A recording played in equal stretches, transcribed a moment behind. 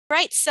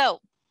Right,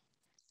 so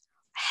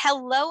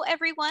hello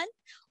everyone.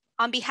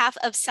 On behalf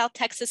of South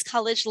Texas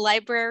College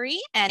Library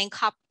and in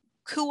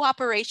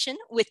cooperation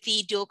with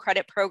the dual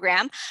credit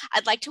program,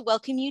 I'd like to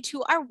welcome you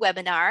to our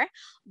webinar,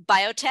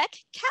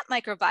 Biotech Cat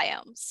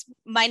Microbiomes.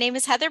 My name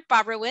is Heather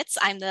Bobrowitz.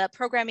 I'm the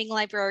programming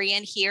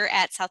librarian here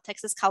at South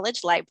Texas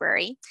College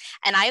Library,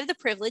 and I have the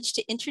privilege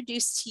to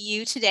introduce to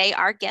you today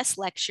our guest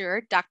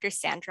lecturer, Dr.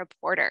 Sandra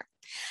Porter.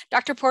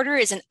 Dr. Porter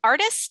is an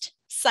artist,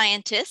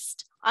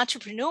 scientist,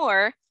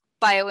 entrepreneur,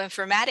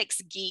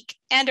 bioinformatics geek,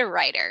 and a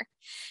writer.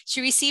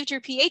 She received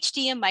her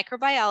PhD in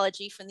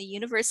microbiology from the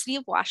University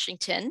of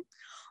Washington,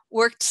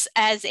 worked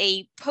as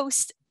a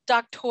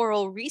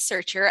postdoctoral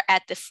researcher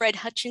at the Fred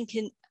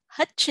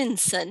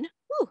Hutchinson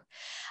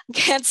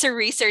Cancer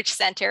Research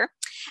Center,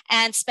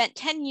 and spent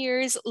 10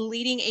 years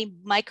leading a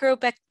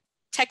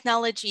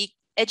microbiotechnology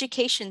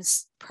education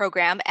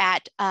program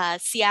at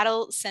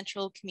Seattle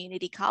Central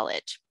Community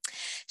College.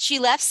 She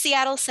left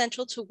Seattle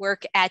Central to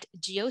work at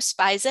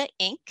Geospiza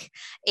Inc.,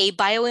 a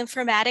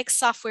bioinformatics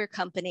software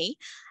company,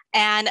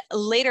 and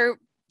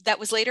that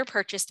was later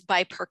purchased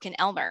by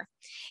Perkin-Elmer.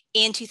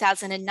 In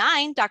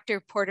 2009, Dr.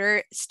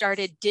 Porter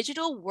started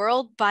Digital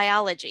World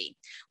Biology,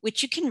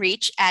 which you can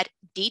reach at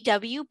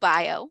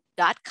dwbio.com,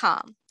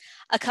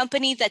 a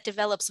company that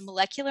develops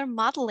molecular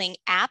modeling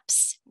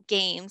apps,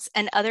 games,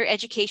 and other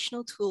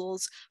educational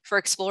tools for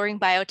exploring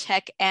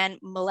biotech and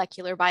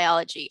molecular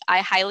biology. I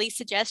highly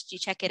suggest you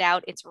check it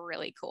out. It's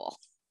really cool.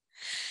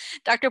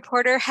 Dr.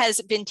 Porter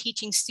has been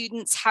teaching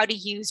students how to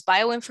use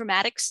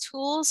bioinformatics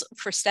tools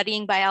for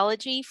studying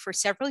biology for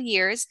several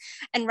years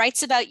and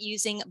writes about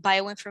using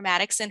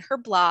bioinformatics in her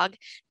blog,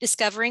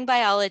 Discovering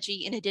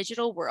Biology in a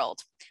Digital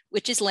World,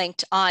 which is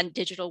linked on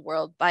Digital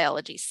World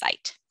Biology's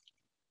site.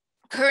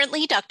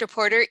 Currently, Dr.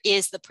 Porter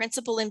is the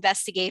principal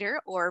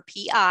investigator, or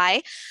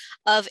PI,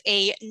 of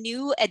a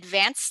new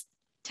advanced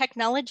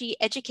technology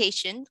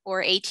education,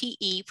 or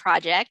ATE,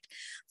 project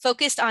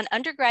focused on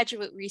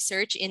undergraduate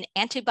research in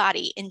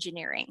antibody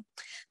engineering.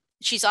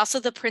 She's also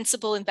the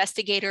principal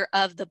investigator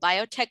of the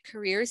Biotech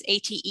Careers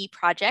ATE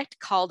project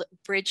called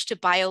Bridge to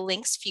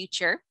BioLink's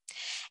Future,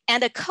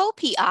 and a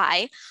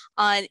co-PI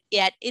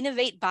at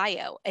Innovate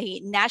Bio, a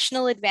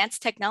National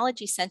Advanced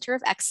Technology Center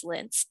of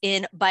Excellence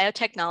in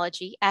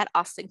Biotechnology at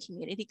Austin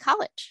Community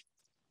College.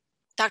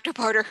 Dr.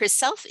 Porter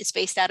herself is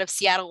based out of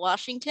Seattle,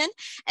 Washington,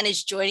 and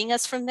is joining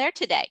us from there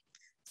today.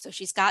 So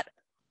she's got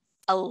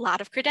a lot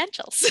of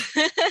credentials.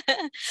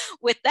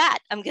 With that,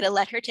 I'm going to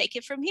let her take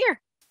it from here.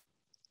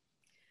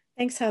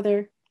 Thanks,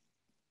 Heather.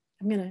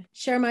 I'm going to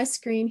share my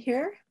screen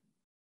here,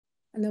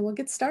 and then we'll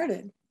get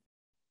started.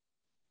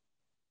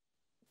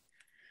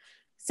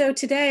 So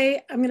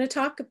today, I'm going to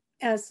talk,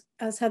 as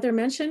Heather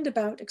mentioned,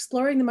 about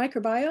exploring the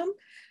microbiome,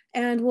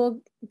 and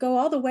we'll go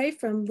all the way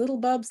from Little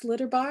Bub's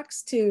litter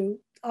box to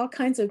all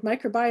kinds of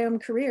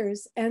microbiome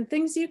careers and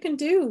things you can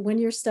do when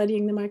you're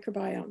studying the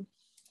microbiome.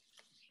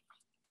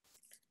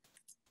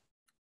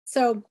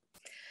 So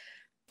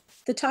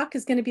the talk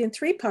is going to be in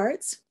 3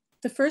 parts.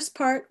 The first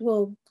part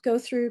will go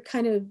through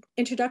kind of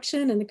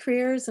introduction and the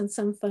careers and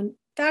some fun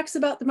facts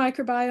about the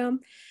microbiome.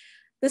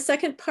 The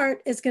second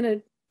part is I'm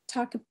going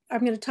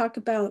to talk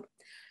about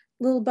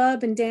Little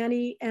Bub and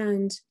Danny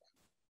and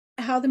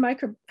how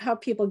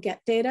people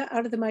get data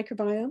out of the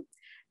microbiome.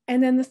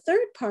 And then the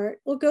third part,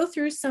 we'll go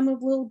through some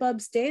of Little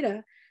Bub's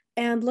data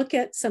and look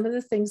at some of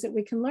the things that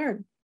we can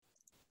learn.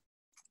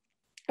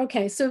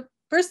 Okay, so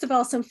first of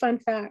all, some fun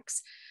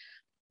facts.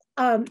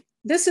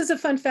 This is a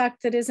fun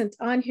fact that isn't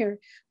on here,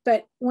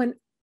 but when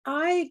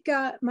I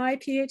got my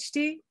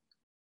PhD,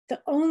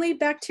 the only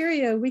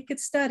bacteria we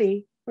could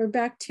study were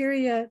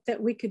bacteria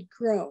that we could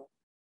grow.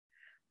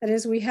 That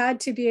is, we had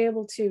to be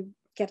able to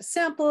get a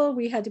sample,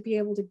 we had to be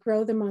able to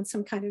grow them on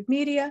some kind of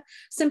media.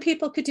 Some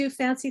people could do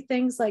fancy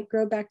things like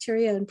grow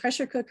bacteria in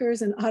pressure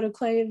cookers and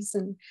autoclaves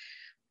and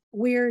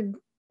weird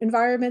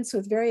environments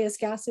with various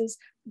gases,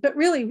 but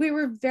really we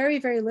were very,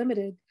 very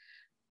limited.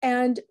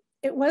 And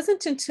it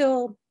wasn't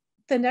until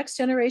the next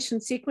generation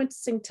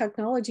sequencing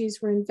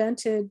technologies were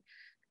invented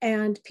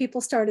and people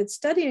started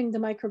studying the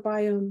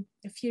microbiome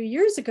a few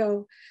years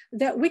ago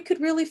that we could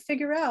really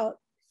figure out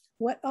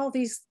what all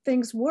these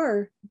things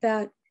were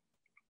that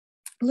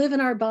live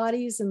in our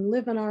bodies and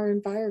live in our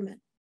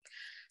environment.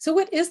 So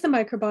what is the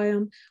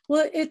microbiome?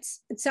 Well,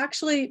 it's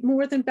actually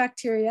more than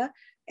bacteria.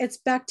 It's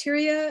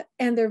bacteria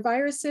and their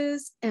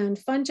viruses and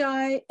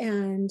fungi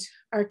and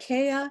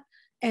archaea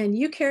and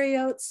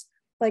eukaryotes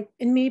like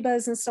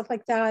amoebas and stuff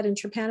like that, and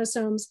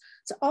trypanosomes.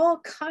 So all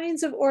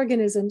kinds of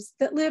organisms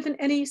that live in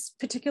any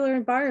particular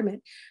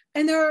environment.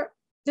 And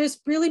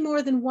there's really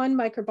more than one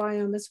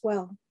microbiome as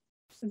well.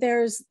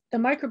 There's the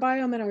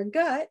microbiome in our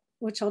gut,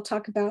 which I'll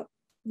talk about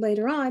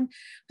later on,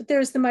 but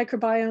there's the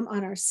microbiome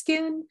on our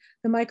skin,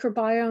 the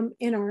microbiome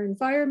in our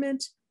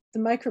environment, the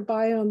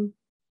microbiome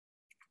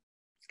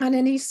on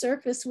any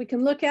surface we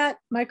can look at,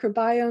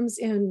 microbiomes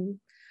in,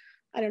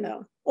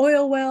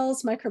 oil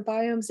wells,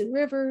 microbiomes in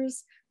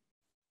rivers.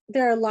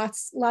 There are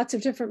lots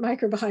of different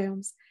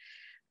microbiomes.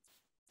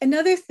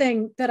 Another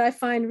thing that I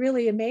find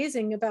really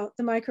amazing about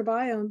the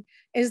microbiome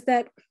is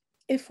that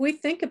if we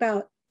think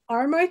about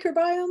our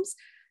microbiomes,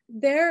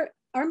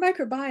 our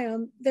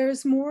microbiome,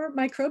 there's more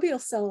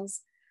microbial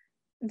cells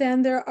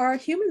than there are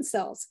human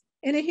cells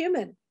in a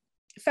human.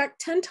 In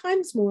fact, 10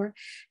 times more.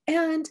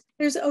 And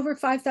there's over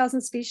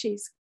 5,000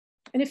 species.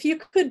 And if you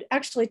could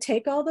actually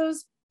take all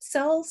those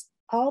cells,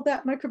 all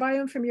that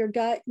microbiome from your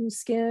gut and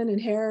skin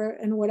and hair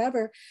and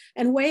whatever,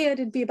 and weigh it,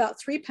 it'd be about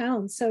 3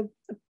 pounds. So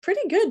a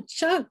pretty good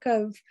chunk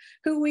of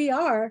who we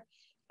are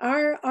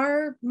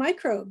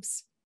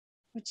microbes,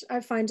 which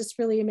I find just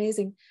really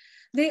amazing.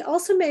 They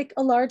also make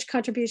a large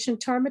contribution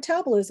to our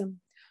metabolism.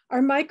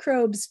 Our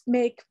microbes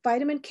make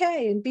vitamin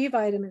K and B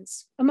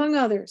vitamins, among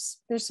others.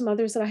 There's some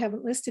others that I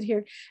haven't listed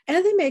here.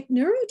 And they make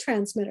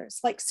neurotransmitters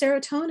like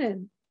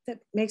serotonin that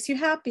makes you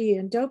happy,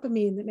 and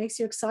dopamine that makes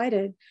you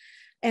excited,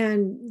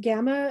 and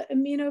gamma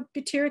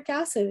aminobutyric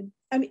acid.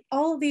 I mean,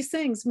 all of these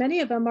things,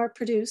 many of them are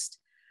produced,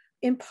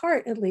 in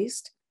part at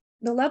least,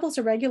 the levels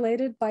are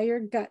regulated by your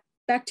gut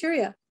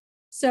bacteria.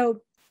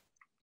 So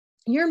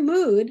your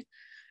mood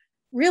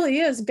really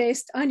is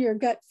based on your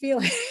gut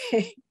feeling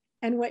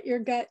and what your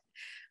gut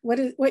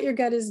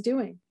is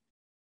doing.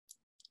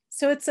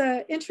 So it's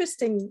an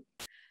interesting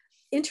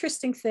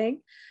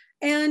thing.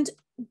 And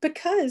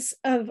because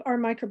of our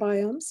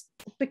microbiomes,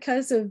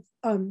 because of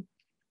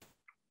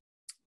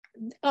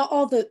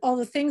all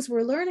the things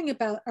we're learning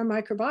about our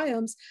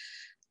microbiomes,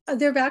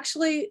 there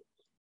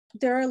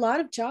are a lot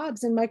of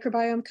jobs in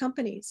microbiome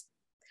companies.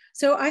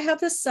 So I have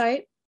this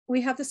site.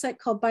 We have the site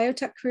called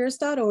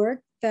biotechcareers.org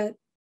that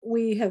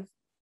we have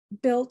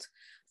built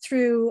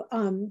through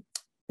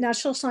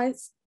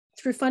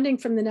through funding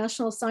from the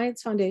National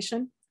Science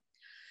Foundation.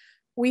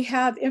 We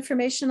have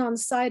information on the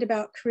site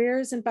about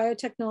careers in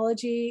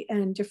biotechnology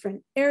and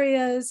different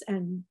areas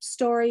and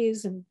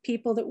stories and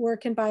people that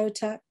work in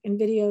biotech and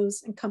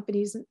videos and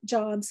companies and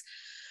jobs.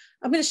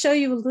 I'm going to show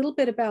you a little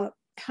bit about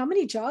how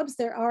many jobs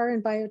there are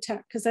in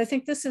biotech, because I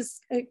think this is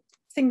a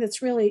thing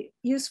that's really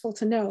useful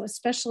to know,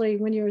 especially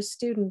when you're a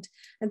student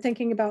and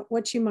thinking about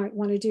what you might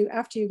want to do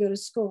after you go to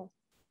school.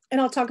 And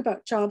I'll talk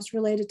about jobs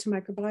related to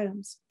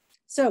microbiomes.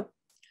 So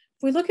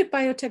if we look at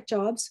biotech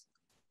jobs,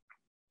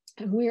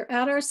 and we're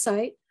at our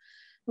site,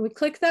 and we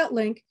click that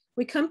link,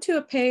 we come to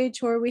a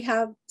page where we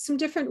have some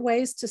different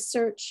ways to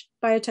search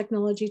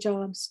biotechnology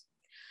jobs.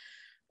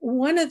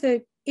 One of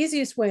the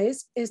easiest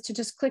ways is to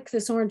just click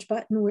this orange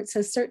button where it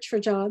says search for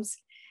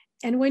jobs.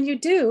 And when you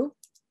do,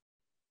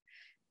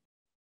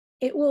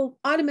 it will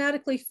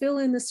automatically fill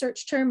in the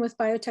search term with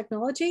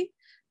biotechnology.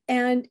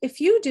 And if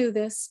you do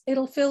this,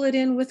 it'll fill it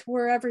in with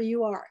wherever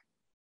you are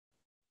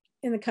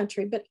in the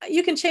country, but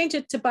you can change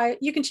it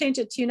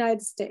to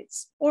United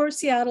States or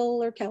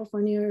Seattle or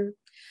California or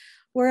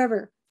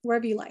wherever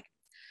you like.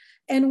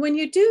 And when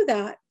you do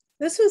that,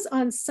 this was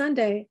on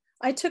Sunday,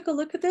 I took a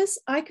look at this.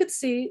 I could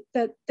see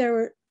that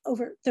there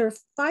are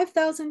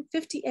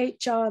 5,058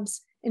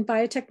 jobs in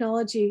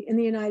biotechnology in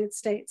the United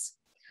States.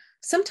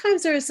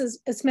 Sometimes there's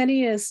as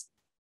many as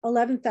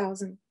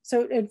 11,000.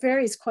 So it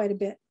varies quite a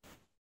bit.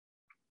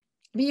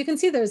 But you can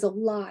see there's a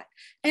lot.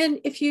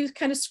 And if you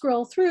kind of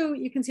scroll through,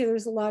 you can see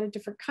there's a lot of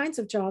different kinds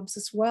of jobs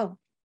as well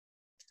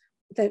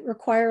that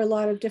require a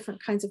lot of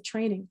different kinds of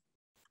training.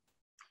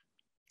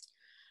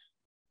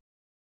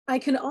 I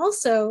can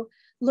also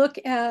look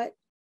at,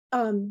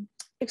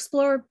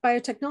 explore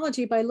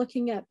biotechnology by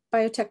looking at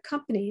biotech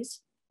companies,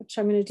 which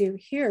I'm going to do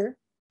here,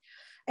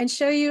 and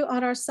show you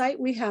on our site,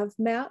 we have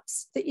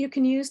maps that you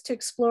can use to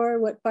explore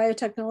what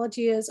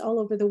biotechnology is all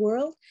over the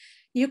world.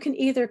 You can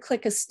either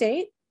click a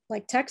state,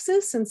 like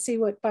Texas, and see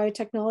what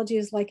biotechnology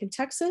is like in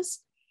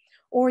Texas,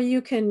 or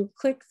you can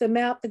click the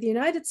map of the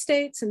United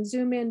States and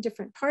zoom in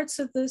different parts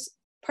of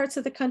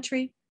the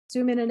country,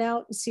 zoom in and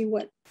out and see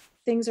what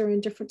things are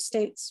in different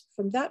states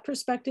from that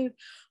perspective.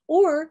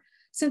 Or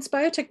since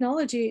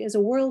biotechnology is a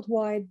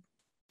worldwide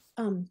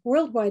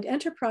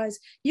enterprise,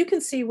 you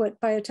can see what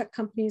biotech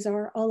companies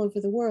are all over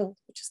the world,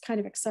 which is kind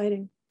of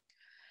exciting.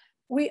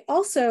 We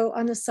also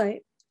on the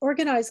site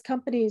organize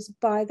companies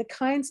by the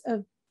kinds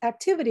of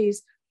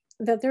activities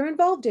that they're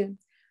involved in.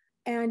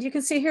 And you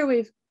can see here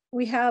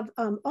we have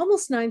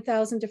almost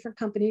 9,000 different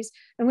companies,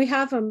 and we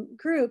have them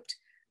grouped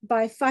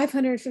by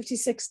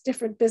 556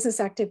 different business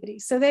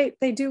activities. So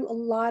they do a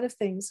lot of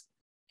things.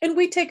 And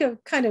we take a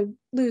kind of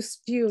loose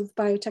view of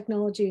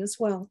biotechnology as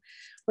well.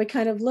 We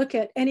kind of look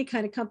at any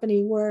kind of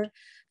company where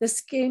the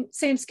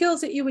same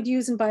skills that you would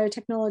use in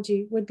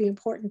biotechnology would be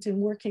important in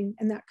working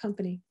in that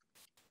company.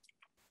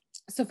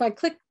 So if I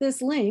click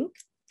this link,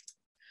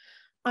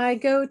 I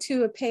go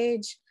to a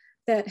page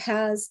that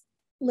has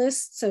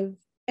lists of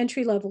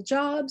entry-level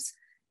jobs.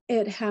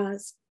 It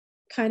has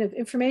kind of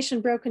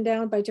information broken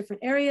down by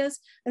different areas.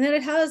 And then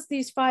it has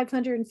these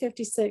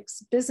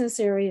 556 business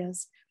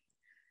areas.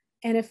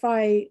 And if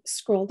I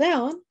scroll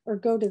down or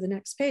go to the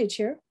next page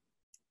here,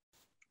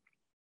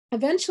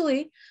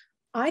 eventually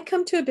I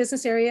come to a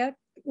business area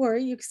where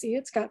you can see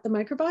it's got the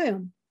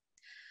microbiome.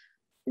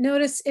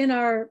 Notice in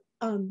our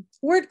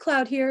word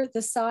cloud here,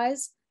 the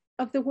size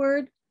of the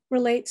word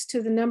relates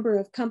to the number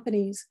of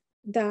companies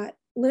that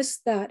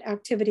list that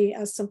activity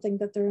as something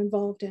that they're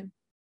involved in.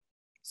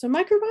 So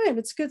microbiome,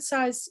 it's a good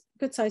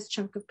size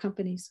chunk of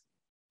companies.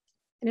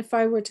 And if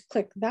I were to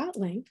click that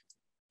link,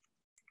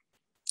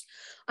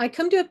 I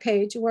come to a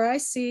page where I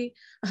see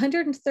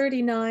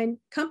 139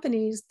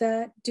 companies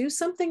that do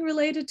something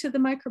related to the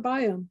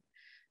microbiome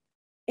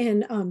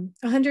in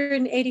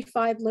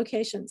 185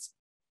 locations.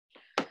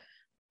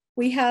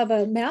 We have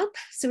a map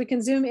so we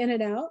can zoom in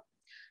and out.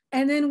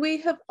 And then we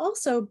have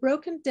also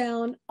broken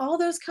down all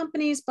those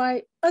companies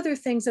by other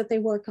things that they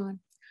work on.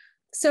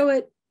 So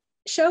it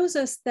shows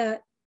us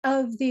that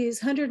of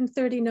these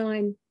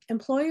 139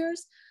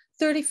 employers,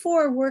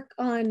 34 work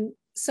on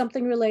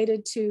something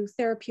related to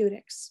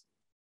therapeutics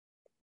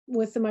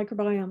with the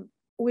microbiome.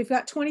 We've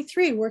got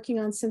 23 working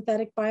on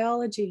synthetic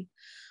biology.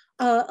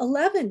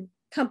 11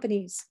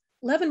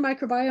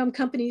 microbiome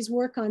companies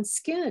work on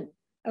skin,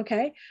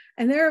 okay?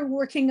 And they're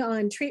working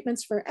on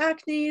treatments for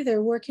acne,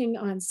 they're working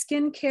on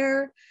skin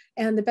care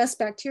and the best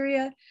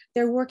bacteria.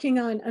 They're working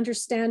on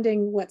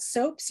understanding what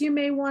soaps you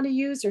may want to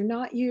use or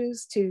not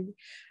use to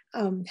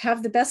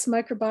have the best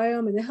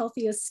microbiome and the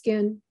healthiest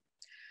skin.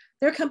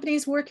 There are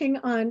companies working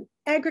on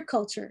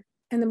agriculture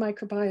and the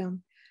microbiome,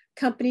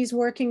 companies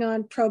working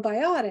on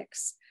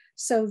probiotics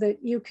so that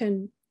you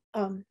can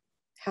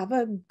have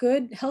a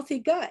good, healthy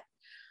gut.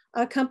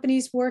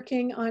 Companies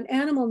working on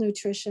animal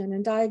nutrition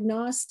and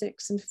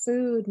diagnostics and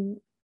food and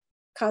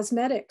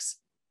cosmetics.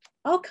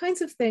 All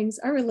kinds of things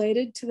are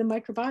related to the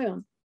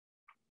microbiome.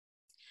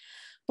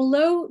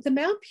 Below the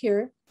map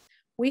here,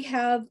 we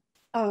have,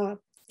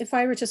 if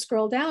I were to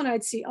scroll down,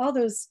 I'd see all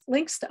those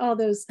links to all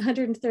those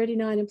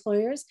 139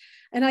 employers,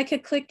 and I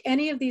could click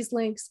any of these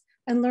links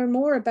and learn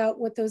more about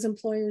what those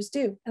employers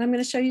do. And I'm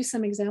going to show you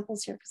some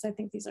examples here because I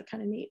think these are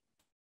kind of neat.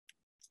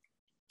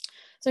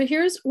 So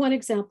here's one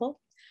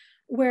example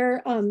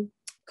where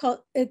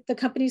the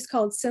company's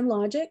called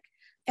SynLogic.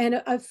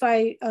 And if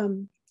I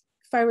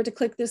were to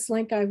click this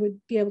link, I would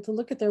be able to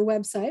look at their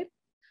website.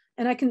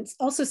 And I can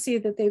also see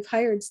that they've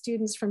hired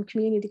students from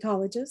community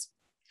colleges.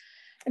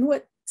 And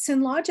what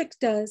SynLogic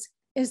does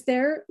is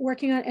they're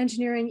working on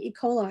engineering E.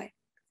 coli.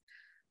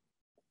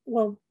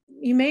 Well,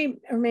 you may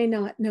or may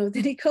not know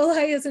that E.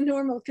 coli is a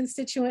normal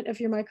constituent of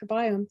your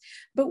microbiome,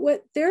 but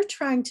what they're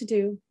trying to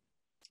do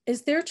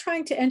is they're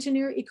trying to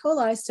engineer E.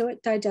 coli so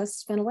it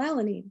digests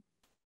phenylalanine.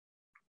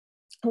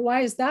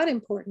 Why is that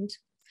important?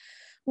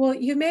 Well,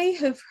 you may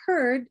have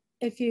heard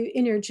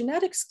in your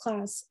genetics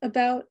class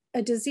about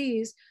a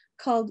disease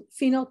called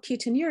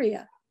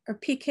phenylketonuria, or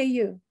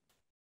PKU.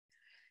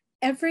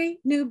 Every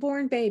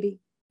newborn baby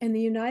in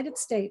the United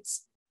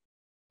States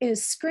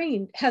is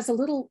screened, has a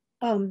little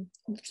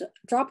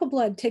drop of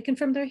blood taken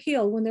from their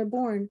heel when they're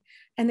born,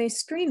 and they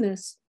screen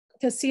this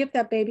to see if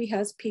that baby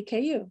has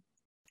PKU.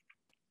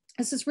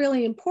 This is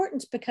really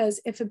important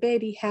because if a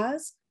baby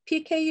has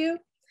PKU,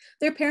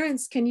 their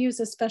parents can use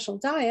a special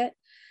diet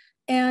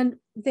and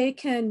they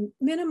can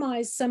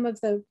minimize some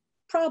of the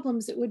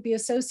problems that would be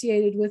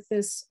associated with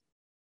this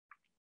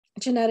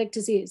genetic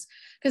disease,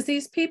 because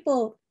these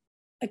people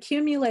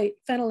accumulate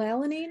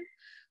phenylalanine,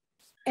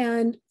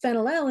 and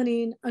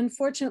phenylalanine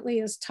unfortunately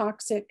is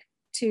toxic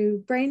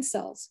to brain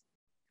cells.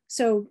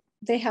 So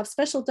they have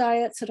special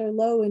diets that are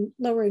lower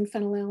in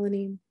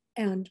phenylalanine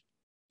and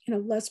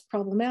less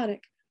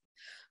problematic.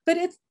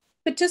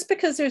 But just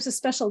because there's a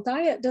special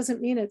diet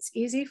doesn't mean it's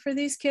easy for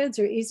these kids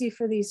or easy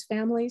for these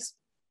families.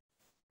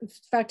 In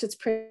fact, it's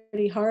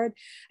pretty hard.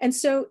 And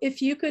so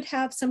if you could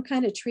have some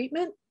kind of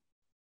treatment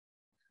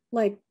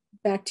like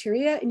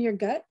bacteria in your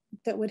gut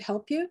that would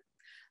help you,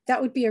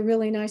 that would be a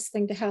really nice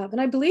thing to have.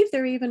 And I believe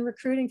they're even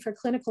recruiting for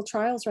clinical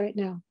trials right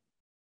now.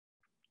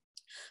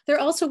 They're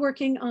also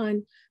working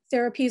on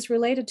therapies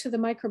related to the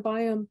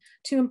microbiome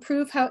to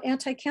improve how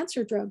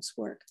anti-cancer drugs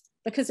work,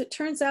 because it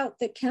turns out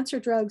that cancer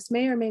drugs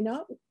may or may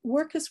not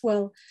work as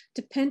well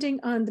depending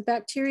on the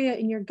bacteria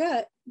in your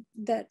gut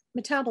that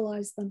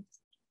metabolize them.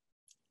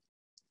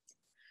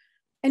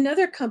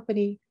 Another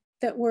company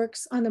that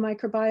works on the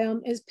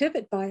microbiome is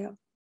Pivot Bio.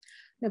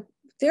 Now,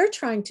 they're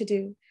trying to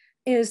do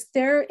is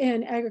they're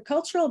in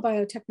agricultural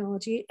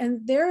biotechnology,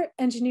 and they're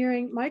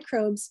engineering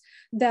microbes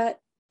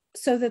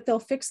so that they'll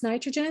fix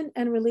nitrogen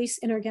and release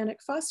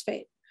inorganic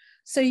phosphate.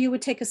 So you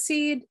would take a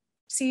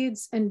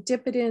seeds and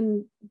dip it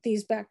in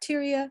these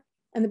bacteria,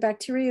 and the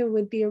bacteria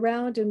would be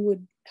around and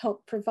would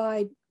help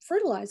provide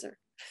fertilizer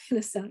in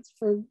a sense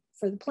for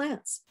the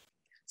plants.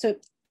 So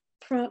it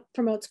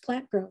promotes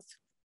plant growth.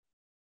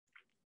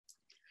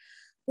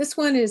 This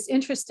one is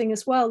interesting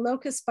as well,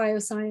 Locus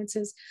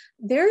Biosciences.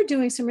 They're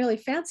doing some really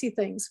fancy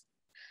things.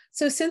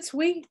 So since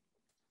we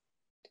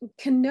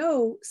can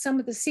know some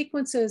of the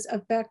sequences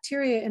of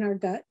bacteria in our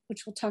gut,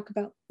 which we'll talk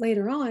about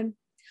later on,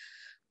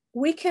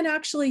 we can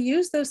actually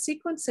use those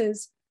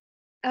sequences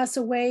as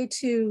a way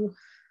to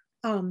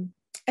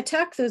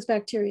attack those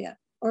bacteria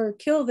or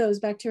kill those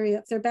bacteria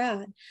if they're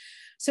bad.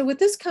 So what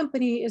this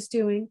company is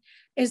doing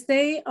is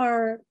they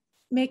are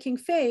making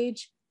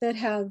phage that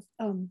have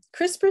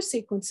CRISPR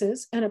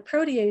sequences and a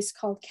protease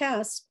called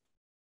Cas,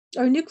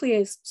 or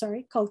nuclease,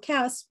 sorry, called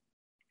Cas.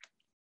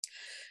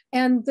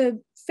 And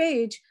the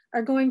phage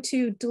are going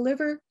to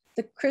deliver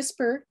the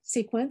CRISPR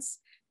sequence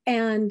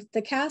and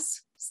the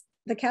Cas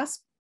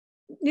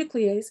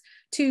nuclease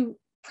to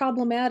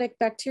problematic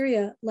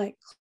bacteria like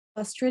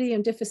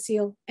Clostridium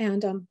difficile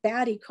and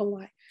bad E.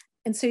 coli.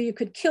 And so you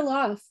could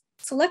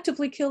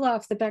selectively kill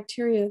off the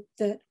bacteria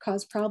that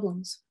cause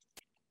problems.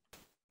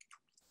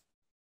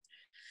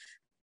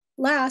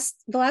 The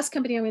last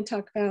company I'm going to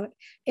talk about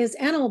is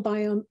Animal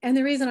Biome. And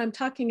the reason I'm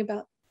talking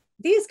about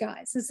these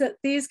guys is that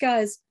these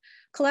guys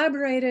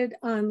collaborated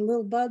on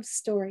Lil Bub's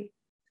story.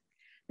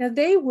 Now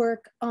they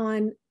work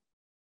in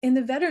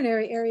the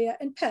veterinary area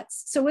and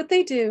pets. So what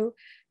they do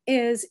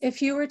is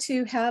if you were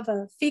to have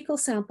a fecal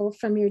sample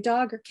from your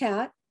dog or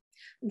cat,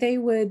 they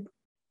would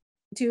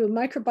do a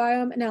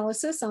microbiome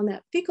analysis on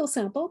that fecal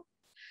sample,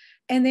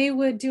 and they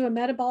would do a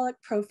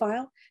metabolic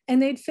profile,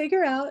 and they'd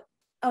figure out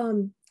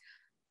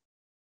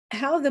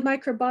how the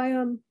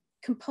microbiome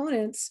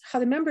components, how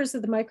the members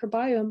of the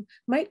microbiome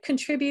might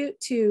contribute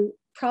to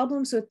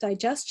problems with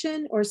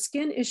digestion or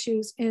skin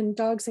issues in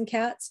dogs and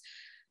cats,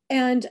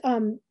 and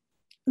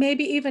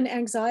maybe even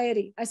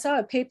anxiety. I saw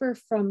a paper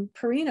from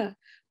Purina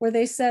where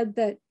they said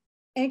that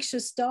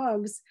anxious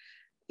dogs,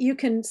 you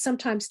can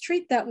sometimes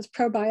treat that with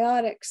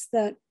probiotics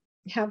that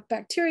have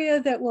bacteria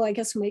that will, I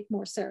guess, make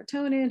more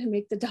serotonin and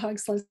make the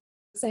dogs less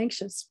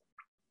anxious.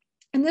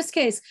 In this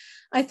case,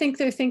 I think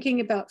they're thinking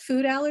about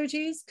food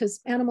allergies because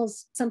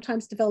animals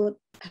sometimes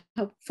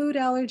have food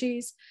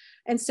allergies.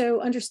 And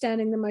so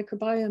understanding the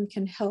microbiome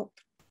can help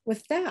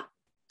with that,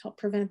 help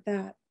prevent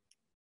that.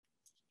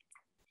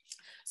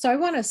 So I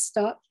want to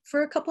stop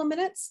for a couple of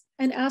minutes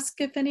and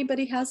ask if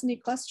anybody has any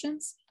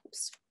questions.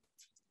 Oops.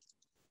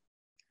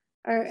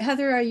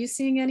 Heather, are you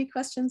seeing any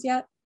questions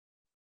yet?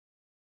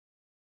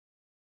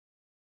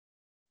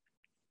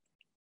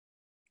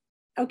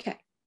 Okay,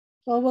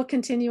 well, we'll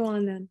continue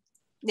on then.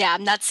 Yeah,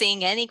 I'm not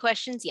seeing any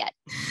questions yet.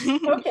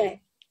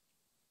 Okay.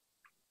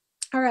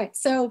 All right,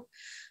 so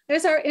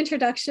there's our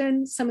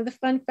introduction, some of the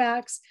fun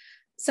facts,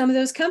 some of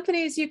those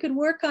companies you could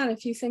work on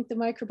if you think the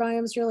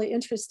microbiome is really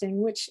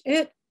interesting,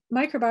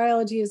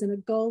 microbiology is in a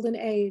golden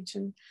age,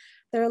 and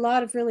there are a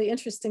lot of really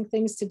interesting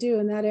things to do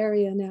in that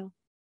area now.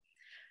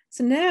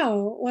 So now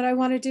what I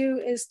want to do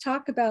is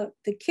talk about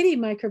the kitty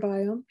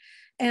microbiome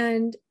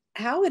and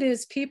how it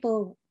is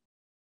people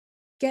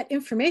get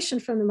information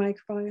from the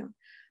microbiome.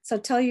 So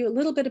I'll tell you a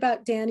little bit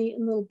about Danny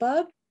and Lil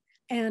Bub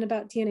and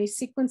about DNA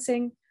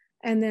sequencing,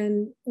 and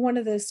then one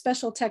of the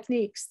special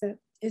techniques that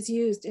is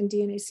used in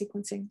DNA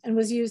sequencing and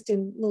was used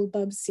in Lil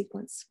Bub's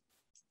sequence.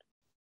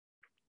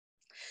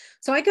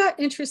 So I got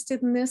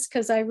interested in this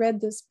because I read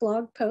this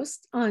blog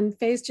post on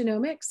Phase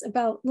Genomics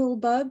about Lil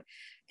Bub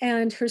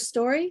and her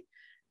story.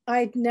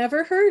 I'd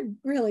never heard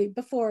really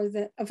before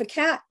of a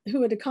cat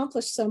who had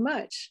accomplished so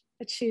much.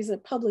 But she's a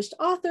published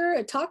author,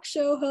 a talk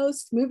show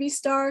host, movie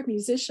star,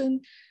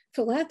 musician,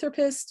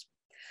 philanthropist.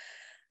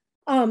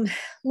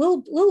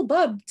 Lil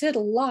Bub did a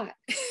lot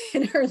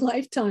in her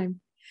lifetime.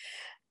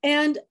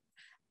 And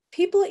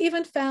people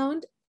even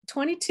found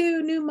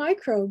 22 new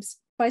microbes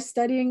by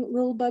studying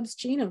Lil Bub's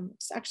genome.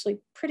 It's actually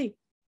pretty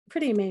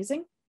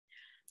amazing.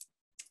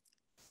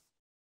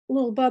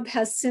 Lil Bub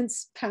has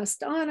since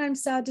passed on, I'm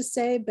sad to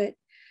say, but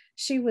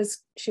she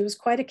was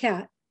quite a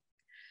cat.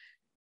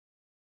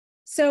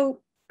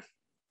 So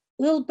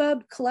Lil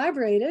Bub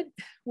collaborated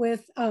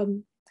with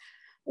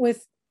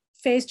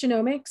Phase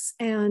Genomics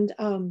and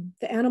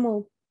the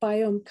Animal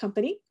Biome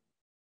Company.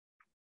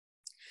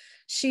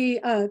 She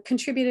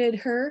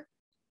contributed her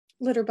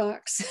litter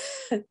box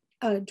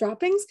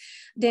droppings.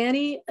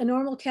 Danny, a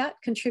normal cat,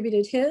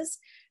 contributed his,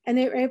 and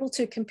they were able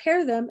to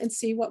compare them and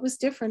see what was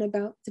different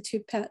about the two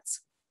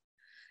pets.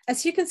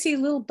 As you can see,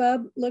 Lil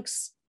Bub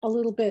looks a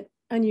little bit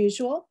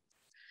unusual.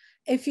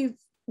 If you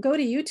go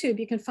to YouTube,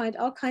 you can find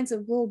all kinds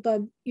of Lil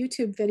Bub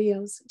YouTube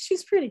videos.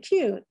 She's pretty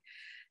cute.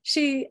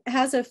 She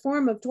has a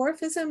form of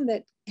dwarfism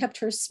that kept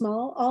her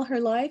small all her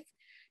life.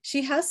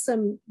 She has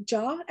some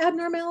jaw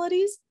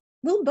abnormalities.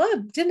 Lil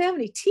Bub didn't have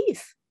any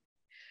teeth.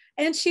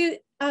 And she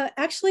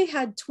actually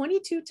had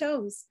 22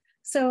 toes,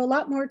 so a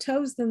lot more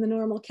toes than the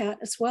normal cat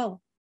as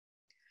well.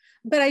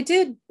 But I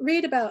did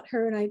read about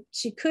her, and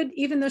she could,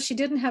 even though she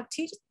didn't have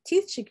teeth,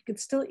 she could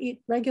still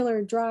eat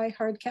regular, dry,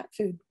 hard cat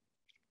food.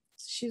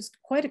 She's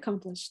quite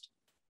accomplished.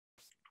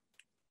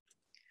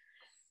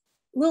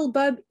 Lil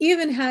Bub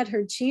even had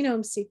her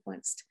genome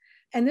sequenced,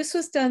 and this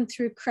was done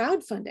through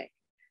crowdfunding.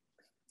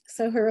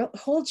 So her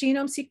whole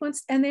genome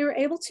sequenced, and they were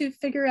able to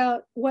figure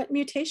out what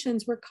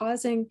mutations were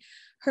causing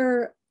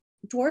her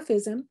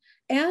dwarfism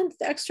and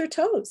the extra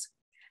toes.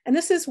 And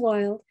this is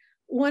wild.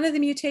 One of the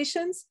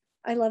mutations,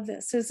 I love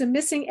this, is a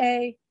missing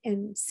A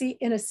in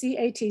a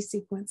CAT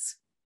sequence.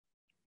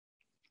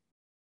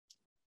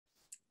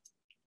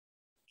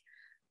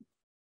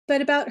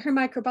 But about her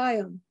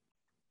microbiome.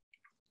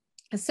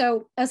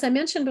 So as I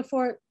mentioned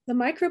before, the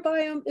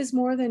microbiome is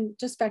more than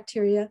just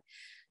bacteria.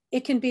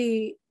 It can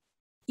be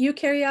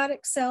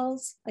eukaryotic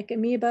cells like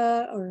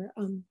amoeba or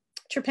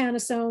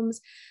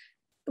trypanosomes.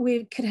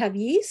 We could have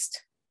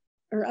yeast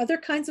or other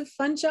kinds of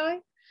fungi,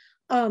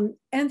 and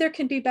there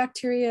can be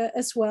bacteria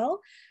as well.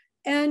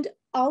 And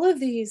all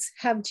of these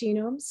have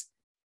genomes.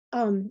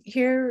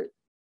 Here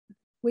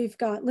We've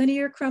got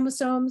linear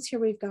chromosomes. Here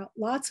we've got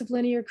lots of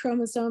linear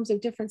chromosomes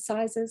of different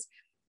sizes.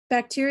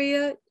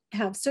 Bacteria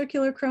have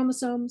circular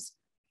chromosomes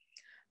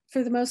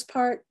for the most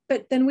part,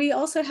 but then we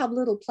also have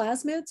little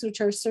plasmids,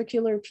 which are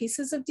circular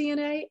pieces of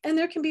DNA, and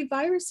there can be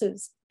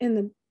viruses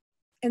in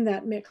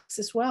that mix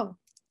as well.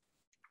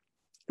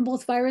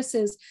 Both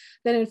viruses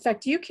that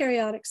infect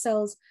eukaryotic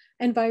cells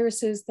and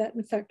viruses that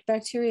infect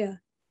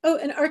bacteria. Oh,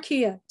 and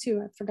archaea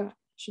too, I forgot.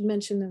 Should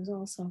mention those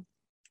also.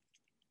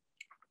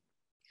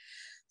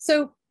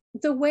 So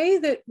the way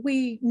that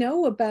we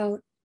know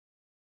about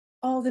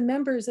all the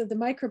members of the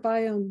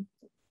microbiome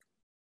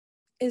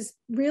is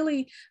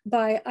really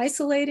by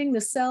isolating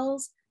the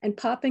cells and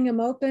popping them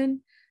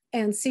open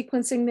and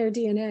sequencing their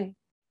DNA.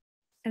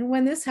 And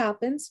when this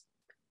happens,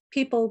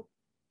 people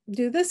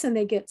do this and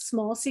they get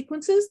small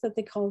sequences that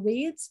they call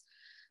reads.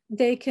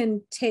 They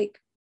can take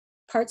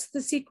parts of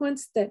the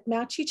sequence that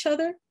match each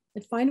other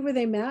and find where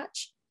they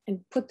match and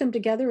put them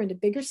together into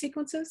bigger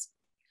sequences.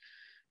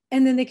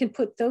 And then they can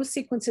put those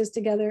sequences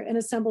together and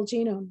assemble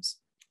genomes.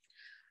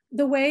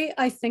 The way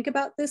I think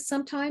about this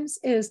sometimes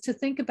is to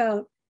think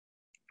about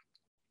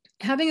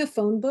having a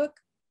phone book.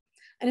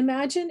 And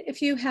imagine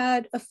if you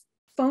had a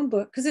phone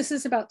book, because this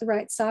is about the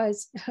right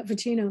size of a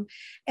genome,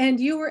 and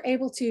you were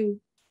able to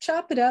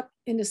chop it up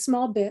into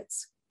small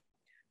bits,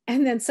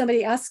 and then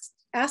somebody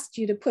asked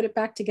you to put it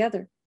back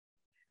together.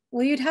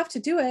 Well, you'd have to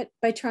do it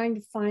by trying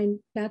to find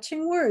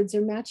matching words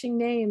or matching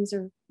names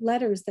or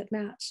letters that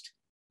matched.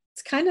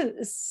 It's kind of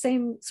the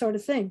same sort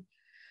of thing.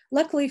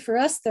 Luckily for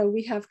us, though,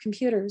 we have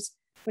computers,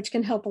 which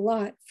can help a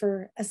lot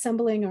for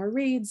assembling our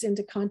reads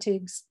into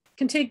contiguous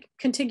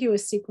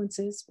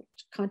sequences,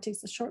 which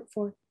contigs is short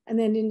for, and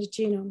then into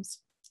genomes.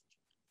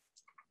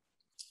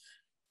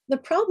 The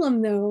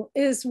problem, though,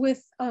 is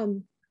with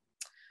the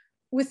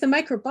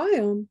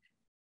microbiome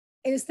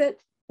is that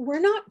we're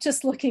not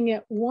just looking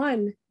at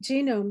one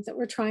genome that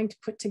we're trying to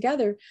put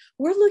together.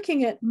 We're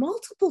looking at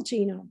multiple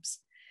genomes.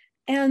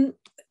 And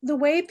the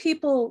way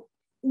people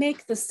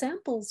make the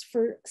samples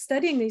for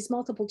studying these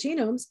multiple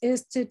genomes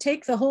is to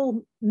take the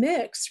whole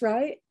mix,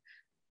 right?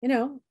 You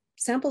know,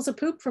 samples of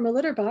poop from a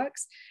litter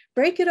box,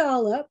 break it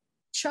all up,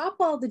 chop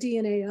all the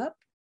DNA up,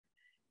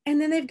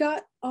 and then they've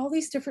got all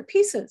these different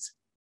pieces.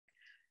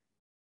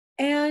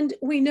 And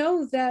we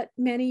know that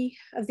many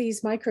of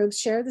these microbes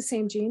share the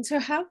same gene. So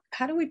how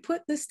do we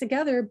put this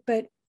together,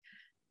 but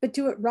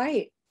do it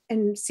right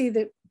and see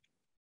that,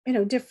 you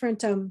know,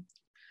 different,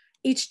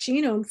 each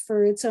genome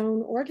for its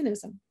own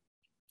organism?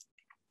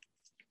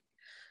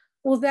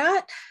 Well,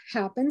 that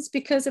happens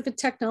because of a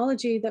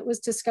technology that was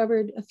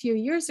discovered a few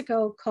years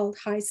ago called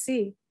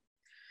Hi-C.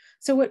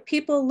 So what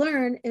people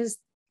learned is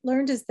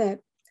that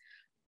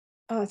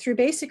through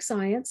basic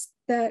science,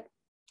 that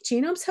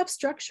genomes have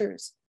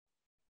structures.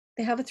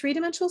 They have a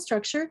three-dimensional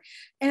structure,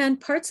 and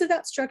parts of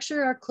that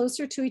structure are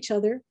closer to each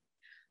other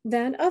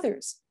than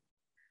others.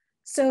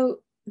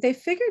 So they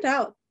figured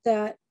out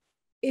that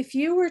if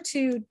you were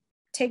to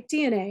take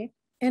DNA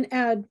and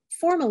add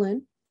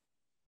formalin,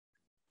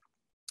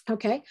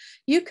 okay,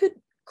 you could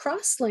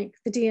cross-link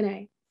the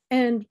DNA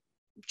and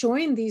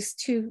join these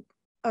two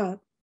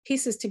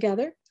pieces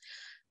together.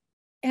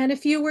 And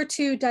if you were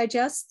to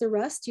digest the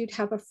rest, you'd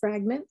have a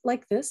fragment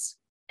like this.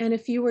 And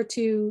if you were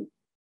to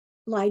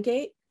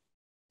ligate,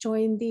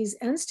 join these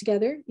ends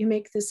together, you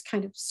make this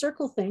kind of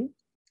circle thing.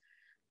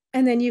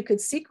 And then you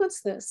could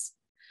sequence this.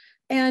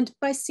 And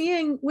by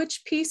seeing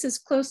which piece is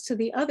close to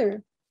the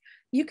other,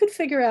 you could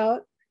figure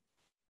out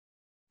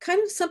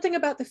kind of something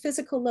about the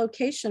physical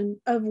location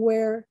of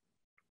where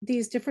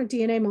these different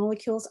DNA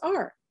molecules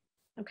are,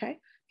 okay?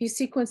 If you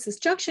sequence this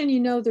junction, you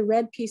know the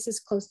red piece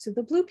is close to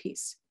the blue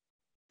piece.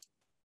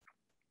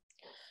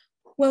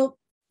 Well,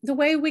 the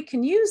way we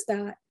can use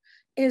that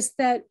is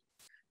that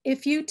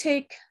if you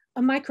take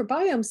a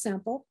microbiome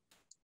sample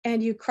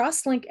and you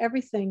cross-link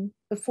everything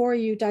before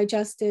you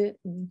digest it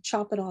and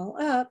chop it all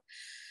up,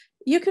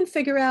 you can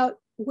figure out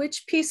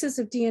which pieces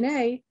of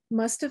DNA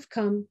must have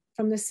come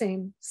from the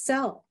same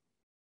cell.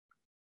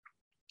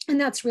 And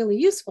that's really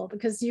useful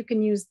because you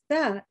can use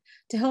that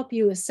to help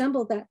you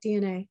assemble that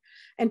DNA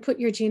and put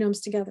your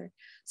genomes together.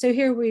 So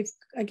here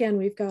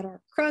we've got our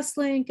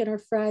cross-link and our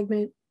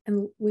fragment,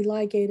 and we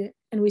ligate it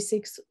and we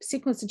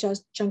sequence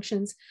the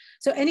junctions.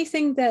 So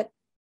anything that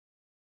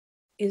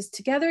is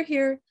together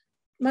here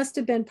must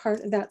have been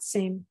part of that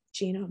same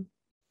genome.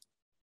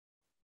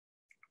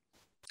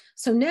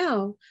 So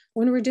now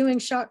when we're doing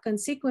shotgun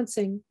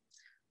sequencing,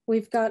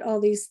 we've got all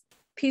these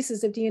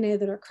pieces of DNA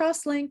that are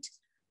cross-linked,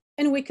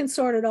 and we can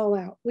sort it all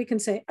out. We can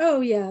say,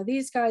 oh yeah,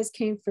 these guys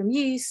came from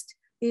yeast,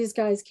 these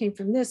guys came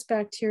from this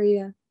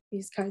bacteria,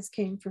 these guys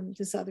came from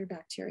this other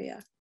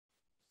bacteria.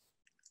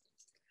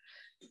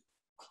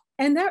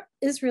 And that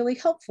is really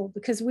helpful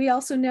because we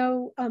also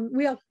know,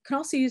 we can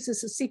also use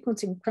this as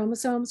sequencing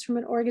chromosomes from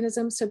an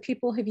organism. So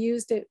people have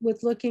used it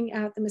with looking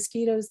at the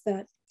mosquitoes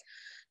that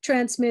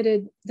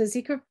transmitted the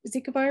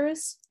Zika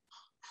virus,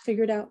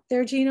 figured out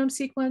their genome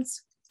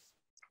sequence.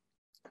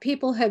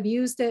 People have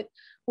used it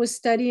with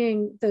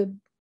studying the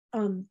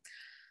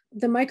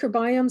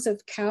microbiomes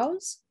of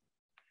cows.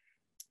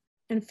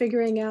 and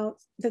figuring out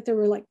that there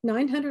were like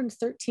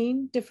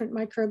 913 different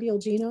microbial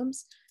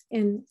genomes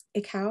in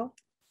a cow.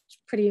 It's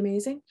pretty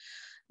amazing.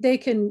 They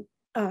can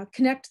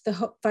connect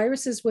the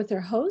viruses with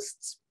their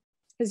hosts,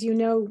 because you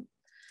know,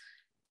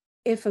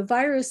 if a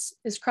virus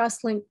is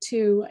cross-linked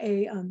to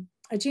a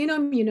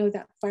genome, you know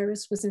that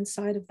virus was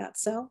inside of that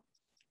cell.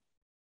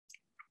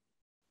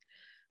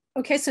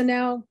 Okay, so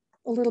now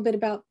a little bit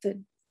about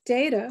the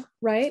data,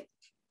 right?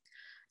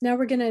 Now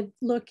we're going to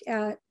look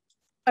at,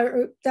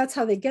 or that's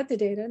how they get the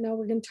data. Now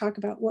we're going to talk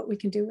about what we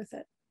can do with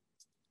it.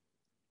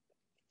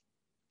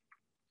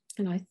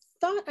 And I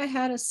thought I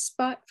had a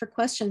spot for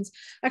questions.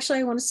 Actually,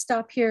 I want to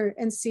stop here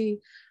and see,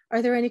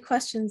 are there any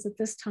questions at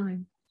this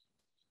time?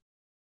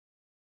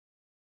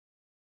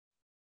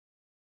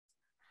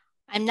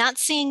 I'm not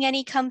seeing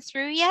any come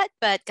through yet,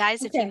 but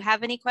guys, Okay. if you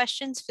have any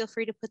questions, feel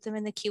free to put them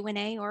in the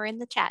Q&A or in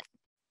the chat.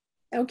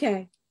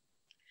 Okay.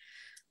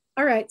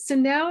 All right, so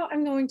now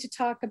I'm going to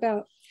talk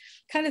about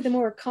kind of the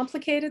more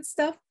complicated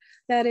stuff.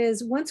 That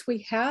is, once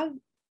we have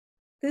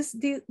this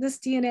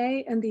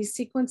DNA and these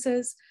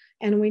sequences,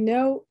 and we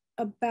know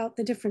about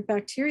the different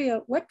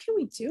bacteria, what can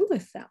we do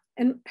with them?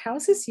 And how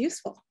is this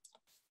useful?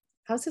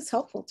 How is this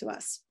helpful to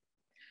us?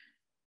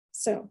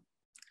 So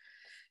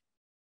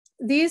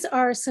these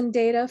are some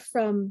data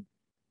from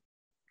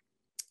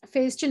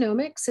Phase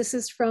Genomics. This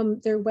is from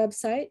their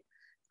website.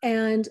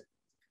 And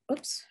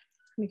oops,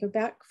 let me go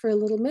back for a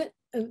little bit,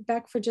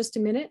 back for just a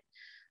minute.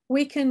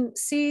 We can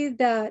see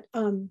that,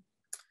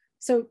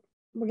 so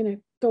we're going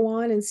to go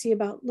on and see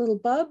about little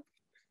bub.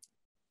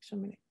 So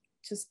I'm going to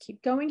just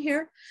keep going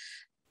here.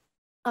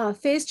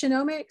 Phase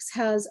Genomics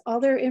has all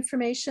their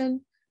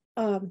information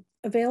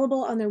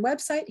available on their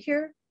website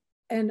here.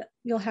 And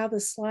you'll have a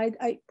slide.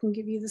 I can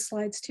give you the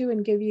slides too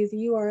and give you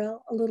the URL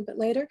a little bit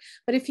later.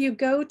 But if you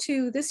go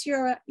to this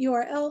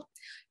URL,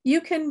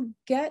 you can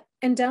get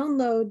and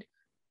download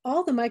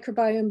all the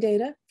microbiome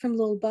data from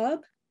Little Bub.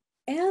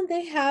 And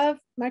they have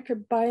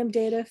microbiome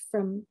data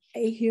from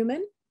a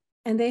human.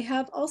 And they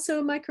have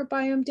also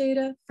microbiome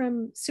data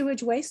from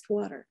sewage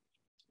wastewater,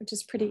 which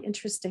is pretty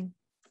interesting.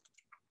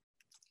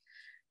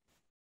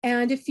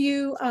 And if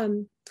you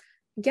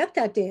get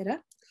that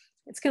data,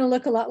 it's going to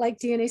look a lot like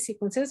DNA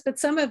sequences, but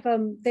some of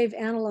them, they've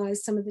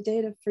analyzed some of the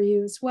data for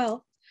you as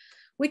well.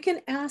 We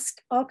can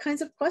ask all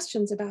kinds of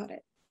questions about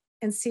it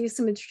and see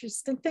some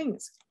interesting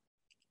things.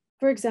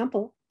 For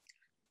example,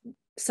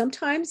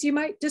 sometimes you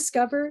might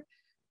discover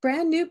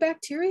brand new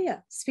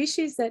bacteria,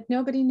 species that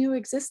nobody knew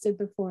existed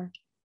before.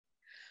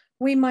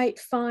 We might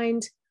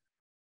find,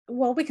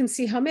 well, we can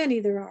see how many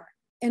there are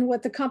and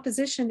what the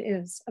composition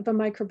is of a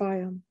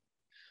microbiome.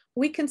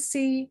 We can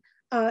see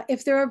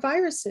if there are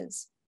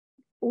viruses,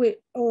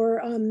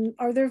 or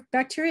are there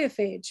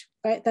bacteriophage,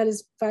 right? That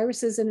is,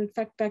 viruses that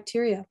infect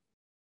bacteria.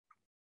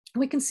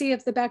 We can see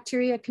if the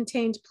bacteria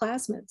contained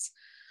plasmids,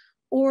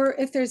 or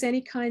if there's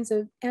any kinds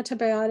of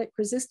antibiotic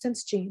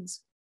resistance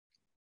genes.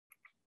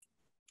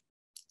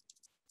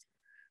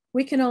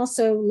 We can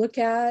also look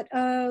at,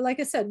 like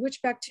I said,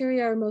 which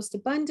bacteria are most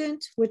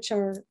abundant, which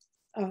are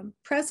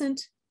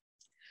present,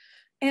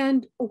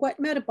 and what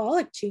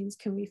metabolic genes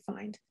can we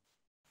find?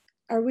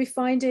 Are we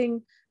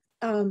finding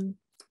an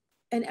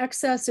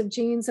excess of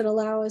genes that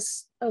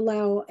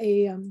allow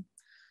a,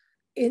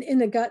 in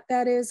the gut,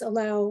 that is,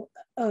 allow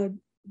a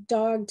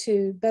dog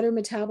to better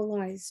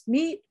metabolize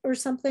meat or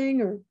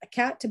something, or a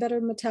cat to better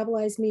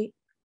metabolize meat?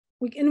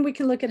 We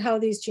can look at how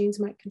these genes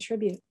might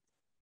contribute.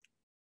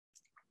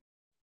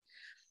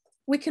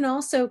 We can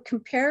also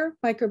compare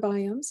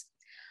microbiomes.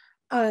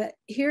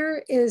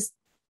 Here is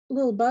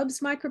Little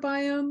Bub's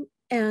microbiome,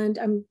 and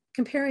I'm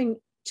comparing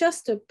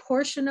just a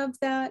portion of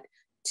that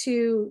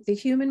to the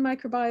human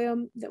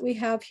microbiome that we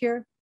have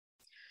here.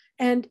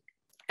 And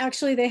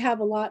actually, they have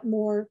a lot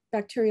more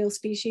bacterial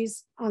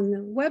species on the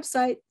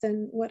website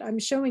than what I'm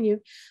showing you.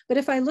 But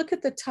if I look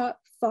at the top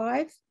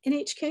 5 in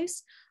each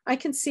case, I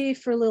can see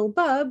for Little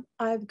Bub,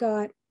 I've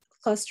got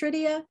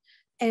Clostridia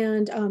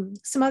and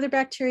some other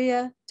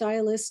bacteria,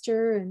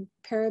 Dialister and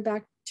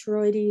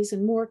Parabacteroides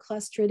and more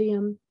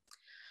Clostridium.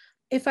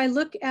 If I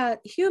look at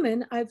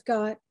human, I've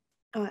got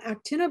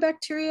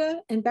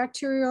Actinobacteria and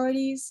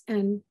Bacteroides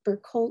and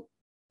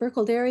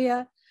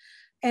Burkholderia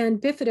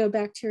and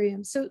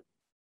Bifidobacterium. So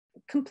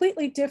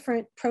completely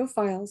different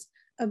profiles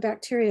of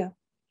bacteria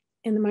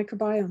in the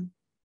microbiome.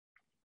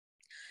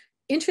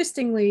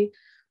 Interestingly,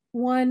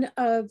 one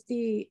of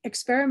the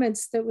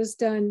experiments that was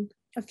done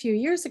a few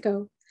years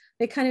ago,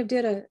 they kind of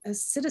did a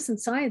citizen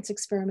science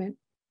experiment.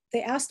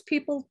 They asked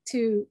people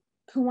who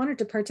wanted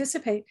to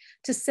participate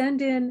to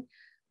send in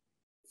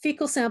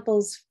fecal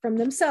samples from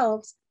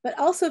themselves, but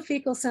also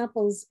fecal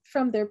samples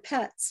from their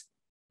pets.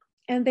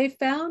 And they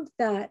found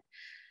that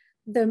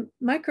the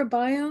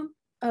microbiome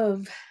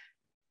of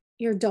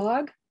your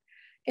dog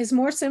is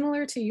more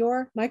similar to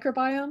your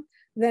microbiome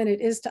than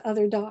it is to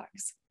other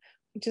dogs,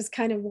 which is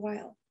kind of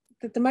wild.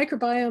 That the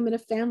microbiome in a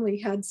family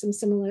had some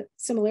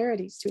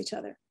similarities to each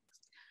other,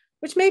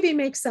 which maybe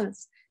makes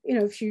sense. You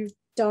know, if your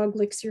dog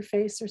licks your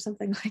face or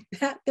something like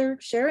that, they're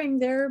sharing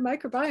their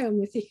microbiome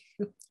with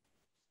you.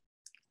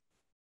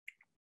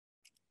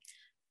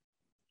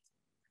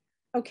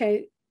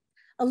 okay,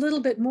 a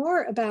little bit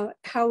more about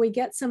how we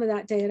get some of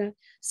that data.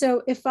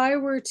 So if I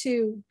were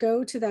to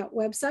go to that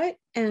website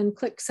and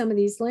click some of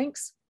these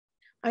links,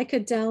 I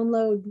could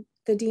download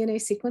the DNA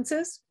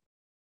sequences.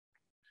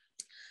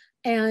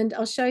 And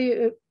I'll show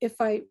you if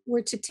I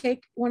were to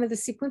take one of the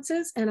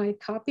sequences and I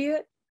copy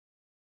it,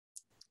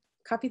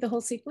 copy the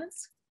whole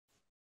sequence,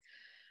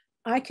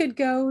 I could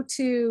go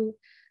to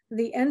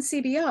the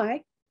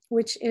NCBI,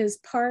 which is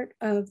part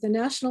of the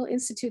National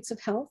Institutes of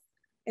Health.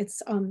 It's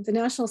the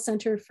National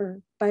Center for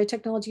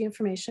Biotechnology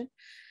Information.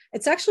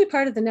 It's actually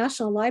part of the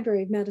National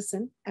Library of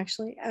Medicine,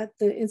 actually, at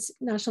the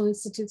National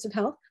Institutes of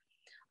Health.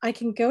 I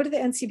can go to the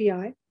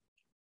NCBI.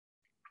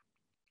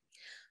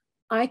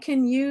 I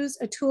can use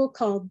a tool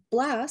called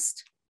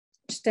BLAST,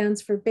 which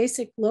stands for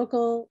Basic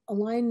Local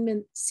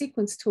Alignment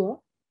Sequence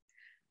Tool,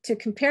 to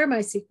compare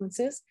my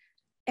sequences.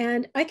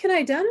 And I can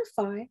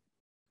identify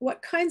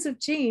what kinds of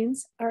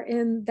genes are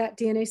in that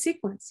DNA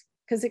sequence,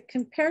 because it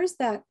compares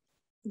that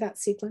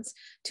sequence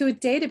to a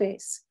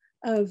database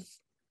of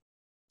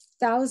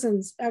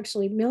thousands,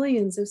 actually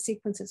millions of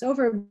sequences,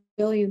 over 1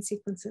 billion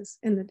sequences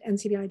in the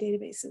NCBI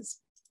databases.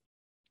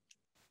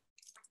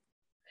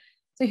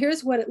 So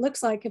here's what it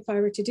looks like if I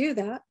were to do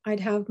that.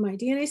 I'd have my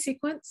DNA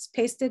sequence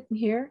pasted in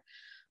here.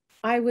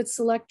 I would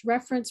select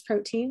reference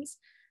proteins.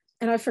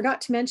 And I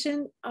forgot to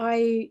mention,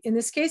 in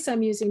this case,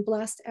 I'm using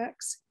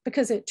BLASTX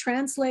because it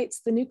translates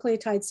the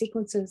nucleotide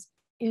sequences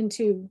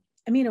into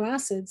amino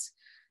acids,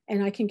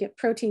 and I can get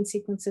protein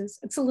sequences.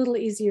 It's a little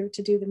easier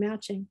to do the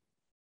matching.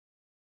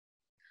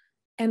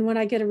 And when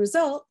I get a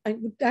result, I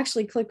would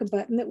actually click a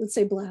button that would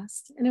say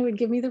BLAST, and it would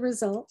give me the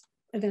result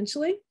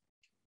eventually.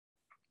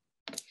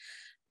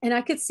 And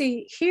I could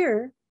see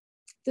here,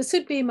 this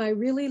would be my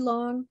really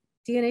long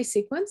DNA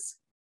sequence.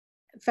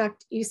 In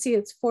fact, you see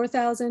it's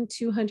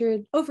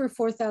 4,200, over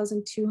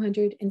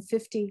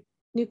 4,250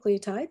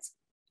 nucleotides.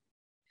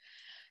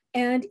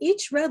 And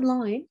each red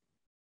line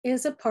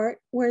is a part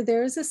where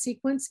there's a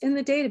sequence in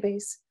the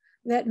database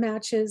that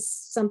matches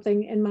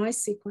something in my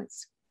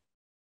sequence.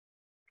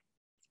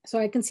 So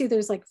I can see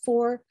there's like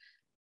 4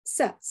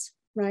 sets,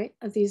 right,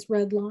 of these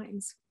red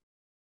lines.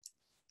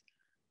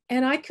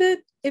 And I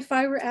could, if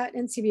I were at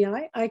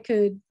NCBI, I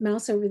could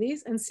mouse over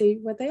these and see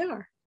what they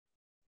are.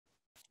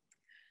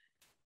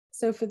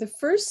 So for the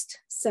first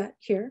set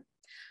here,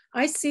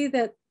 I see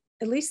that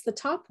at least the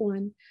top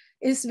one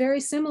is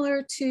very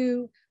similar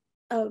to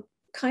a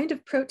kind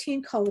of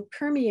protein called a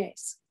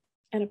permease.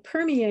 And a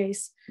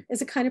permease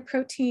is a kind of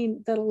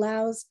protein that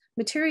allows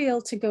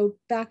material to go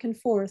back and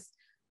forth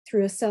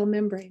through a cell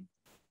membrane.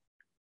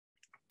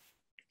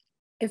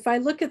 If I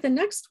look at the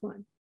next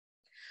one,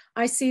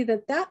 I see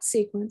that that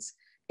sequence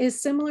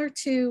is similar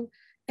to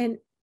an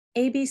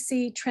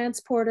ABC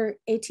transporter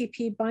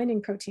ATP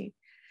binding protein,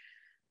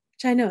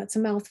 which I know it's a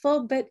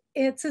mouthful, but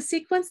it's a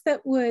sequence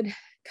that would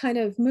kind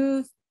of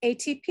move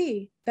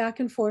ATP back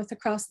and forth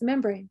across the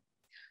membrane.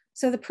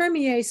 So the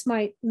permease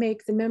might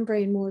make the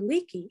membrane more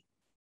leaky,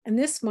 and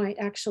this might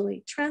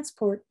actually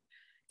transport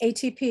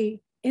ATP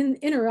in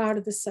or out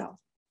of the cell.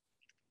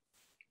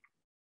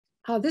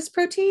 This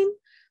protein,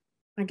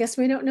 I guess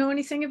we don't know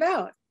anything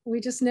about. We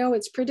just know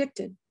it's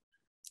predicted.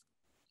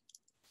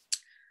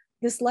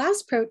 This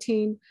last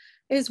protein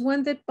is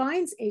one that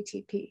binds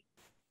ATP,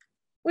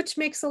 which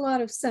makes a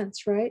lot of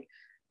sense, right?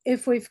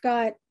 If we've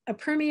got a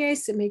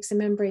permease that makes a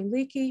membrane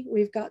leaky,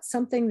 we've got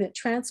something that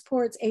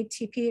transports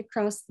ATP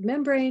across the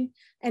membrane,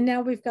 and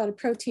now we've got a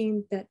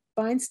protein that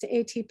binds to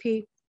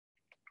ATP.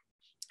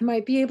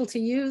 Might be able to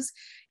use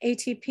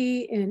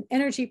ATP in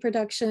energy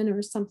production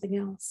or something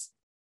else.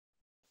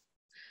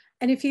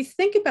 And if you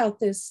think about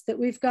this, that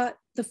we've got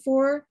the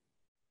 4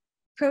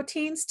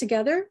 proteins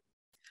together,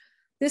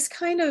 this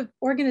kind of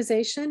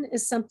organization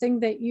is something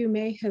that you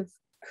may have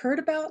heard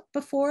about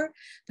before,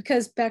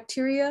 because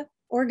bacteria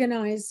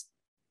organize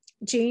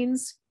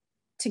genes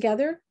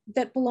together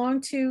that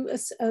belong to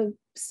a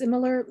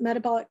similar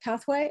metabolic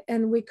pathway,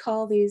 and we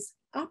call these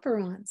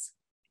operons.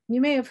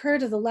 You may have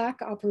heard of the lac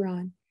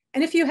operon.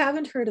 And if you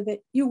haven't heard of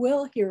it, you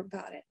will hear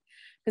about it,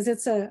 because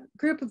it's a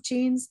group of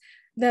genes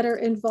that are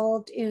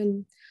involved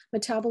in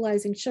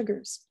metabolizing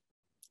sugars.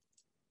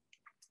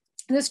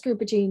 This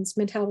group of genes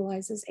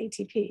metabolizes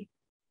ATP.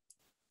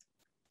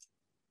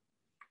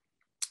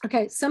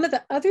 Okay, some of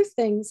the other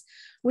things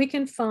we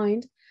can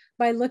find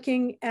by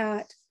looking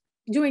at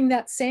doing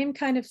that same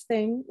kind of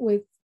thing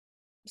with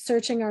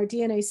searching our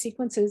DNA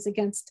sequences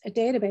against a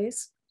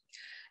database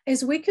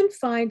is we can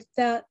find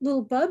that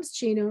little Bub's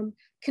genome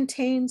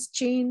contains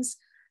genes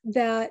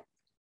that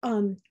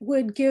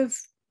would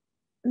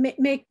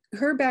make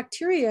her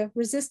bacteria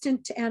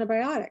resistant to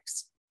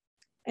antibiotics.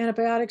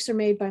 Antibiotics are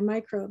made by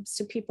microbes,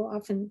 so people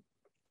often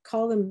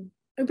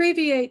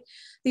abbreviate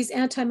these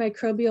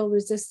antimicrobial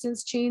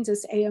resistance genes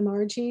as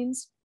AMR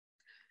genes.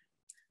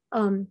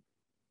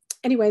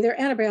 Anyway, they're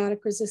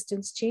antibiotic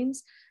resistance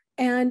genes,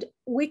 and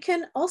we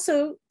can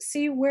also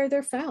see where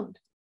they're found.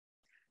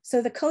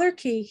 So the color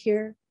key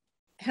here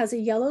has a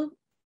yellow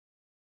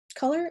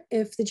color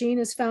if the gene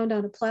is found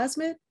on a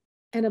plasmid,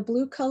 and a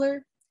blue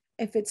color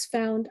if it's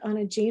found on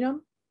a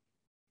genome.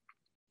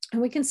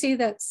 And we can see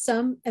that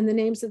some, and the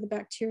names of the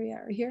bacteria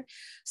are here.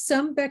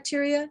 Some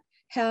bacteria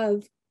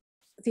have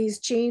these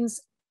genes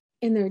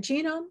in their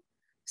genome.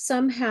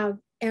 Some have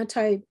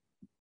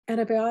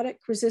antibiotic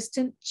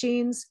resistant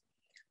genes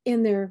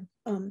in their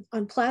on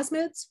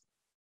plasmids.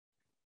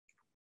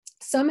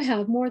 Some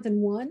have more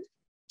than one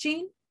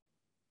gene,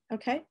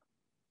 okay?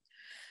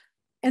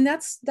 And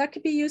that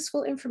could be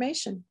useful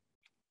information.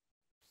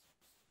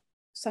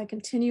 So I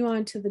continue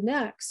on to the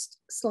next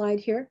slide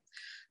here.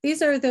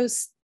 These are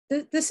those,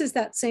 this is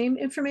that same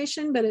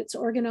information, but it's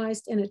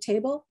organized in a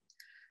table.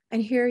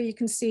 And here you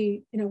can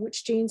see,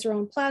 which genes are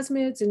on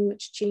plasmids and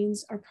which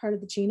genes are part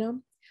of the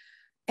genome.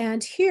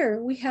 And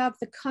here we have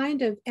the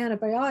kind of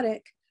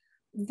antibiotic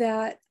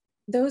that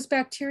those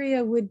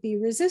bacteria would be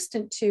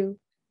resistant to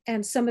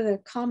and some of the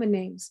common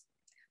names.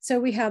 So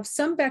we have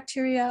some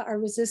bacteria are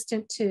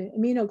resistant to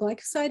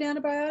aminoglycoside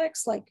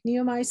antibiotics like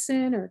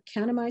neomycin or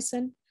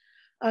kanamycin.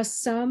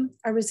 Some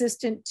are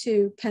resistant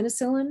to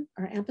penicillin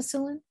or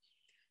ampicillin.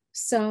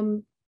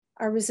 Some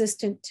are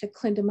resistant to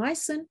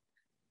clindamycin.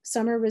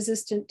 Some are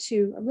resistant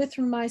to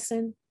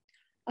erythromycin.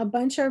 A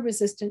bunch are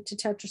resistant to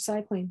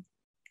tetracycline.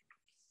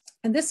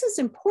 And this is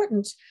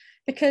important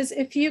because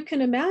if you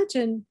can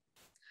imagine,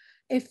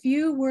 if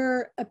you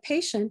were a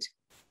patient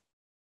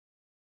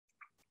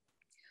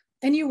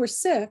and you were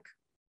sick,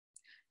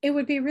 it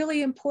would be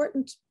really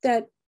important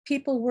that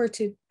people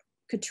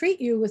could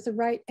treat you with the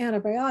right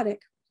antibiotic.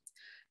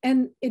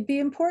 And it'd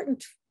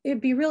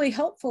be really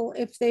helpful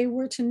if they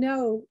were to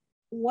know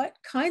what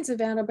kinds of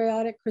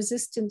antibiotic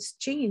resistance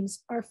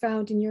genes are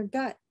found in your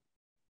gut.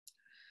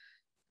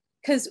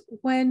 Because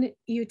when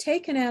you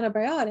take an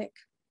antibiotic,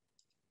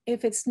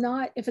 if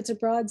it's a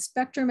broad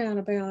spectrum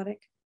antibiotic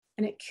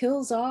and it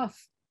kills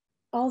off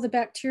all the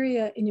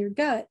bacteria in your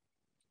gut,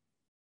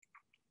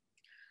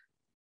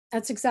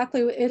 that's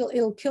exactly what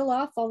it'll kill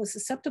off all the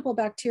susceptible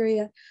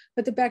bacteria,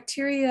 but the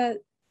bacteria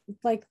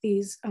like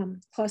these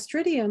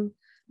Clostridium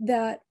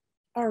that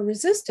are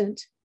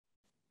resistant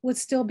would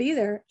still be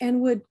there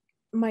and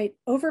might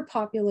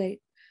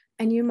overpopulate,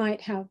 and you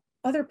might have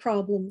other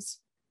problems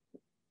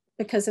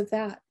because of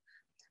that.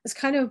 It's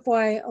kind of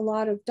why a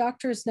lot of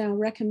doctors now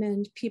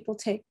recommend people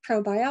take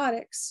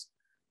probiotics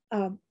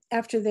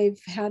after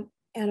they've had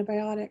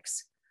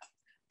antibiotics,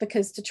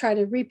 because to try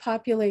to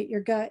repopulate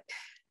your gut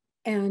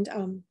and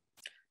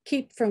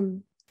keep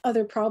from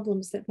other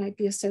problems that might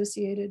be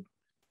associated.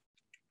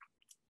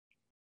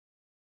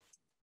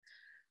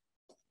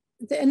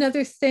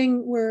 Another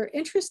thing we're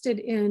interested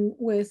in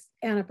with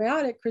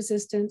antibiotic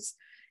resistance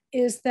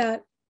is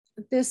that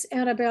this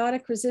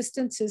antibiotic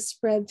resistance is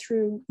spread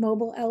through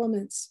mobile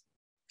elements.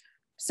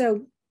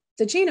 So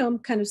the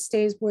genome kind of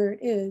stays where it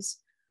is,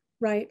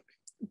 right?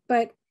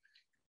 But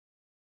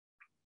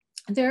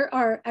there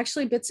are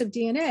actually bits of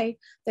DNA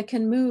that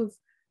can move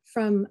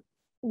from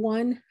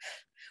one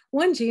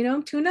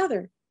genome to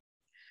another.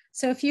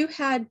 So if you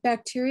had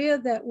bacteria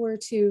that were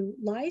to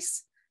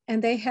lice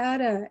and they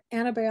had an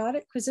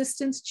antibiotic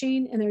resistance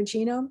gene in their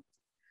genome,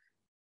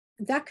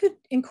 that could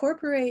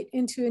incorporate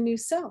into a new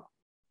cell.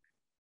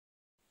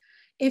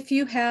 If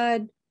you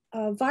had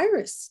a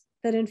virus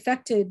that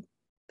infected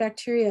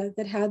bacteria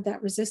that had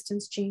that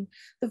resistance gene,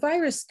 the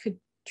virus could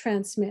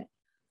transmit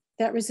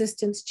that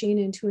resistance gene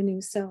into a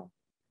new cell.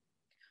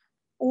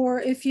 Or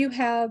if you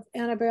have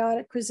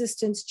antibiotic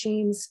resistance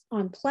genes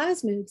on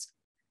plasmids,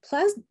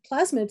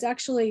 plasmids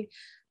actually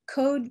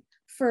code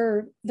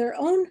for their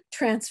own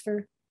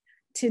transfer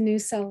to new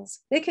cells.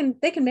 They can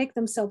make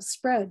themselves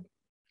spread.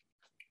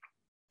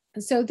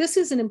 And so this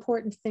is an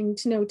important thing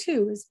to know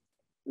too, is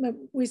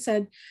we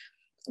said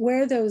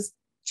where those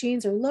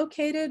genes are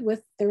located,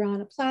 with they're on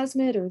a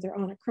plasmid or they're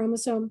on a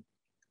chromosome.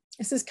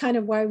 This is kind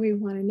of why we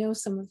want to know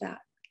some of that.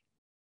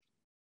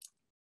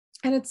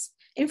 And it's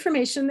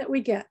information that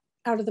we get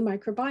out of the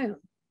microbiome.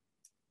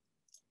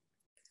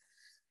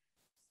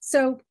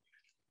 So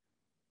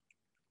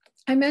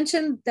I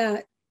mentioned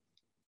that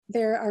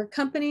there are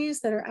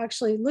companies that are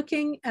actually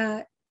looking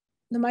at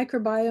the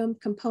microbiome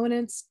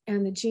components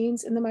and the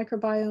genes in the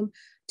microbiome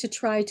to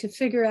try to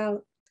figure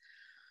out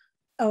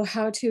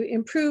how to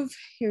improve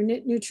your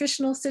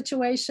nutritional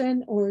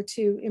situation or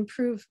to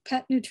improve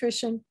pet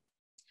nutrition.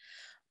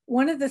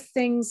 One of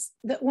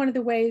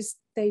the ways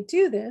they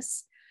do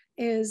this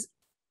is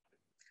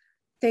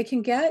they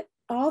can get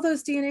all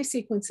those DNA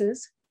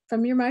sequences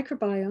from your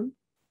microbiome.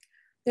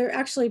 They're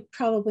actually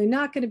probably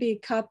not going to be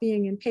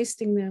copying and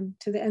pasting them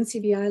to the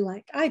NCBI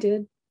like I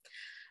did.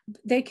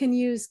 They can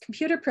use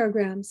computer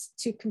programs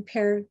to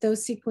compare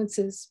those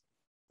sequences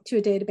to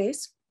a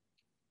database.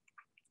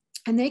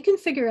 And they can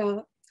figure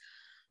out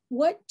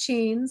what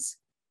genes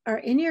are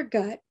in your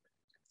gut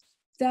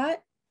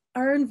that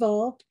are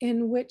involved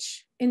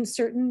in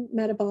certain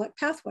metabolic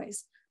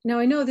pathways. Now,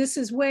 I know this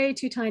is way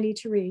too tiny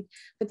to read,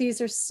 but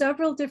these are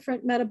several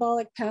different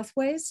metabolic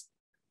pathways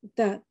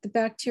that the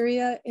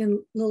bacteria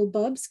in little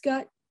Bub's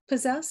gut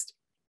possessed.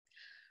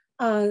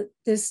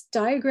 This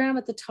diagram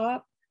at the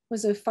top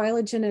was a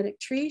phylogenetic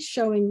tree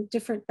showing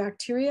different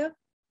bacteria.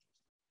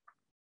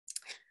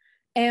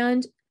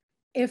 And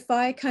if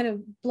I kind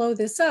of blow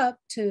this up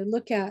to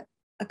look at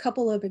a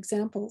couple of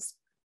examples,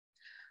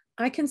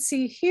 I can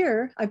see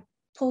here, I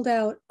pulled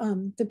out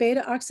the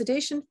beta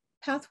oxidation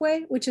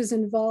pathway, which is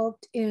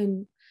involved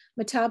in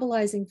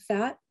metabolizing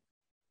fat.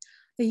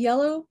 The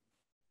yellow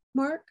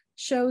mark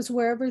shows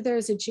wherever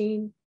there's a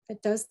gene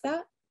that does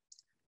that.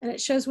 And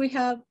it shows we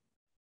have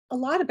a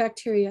lot of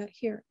bacteria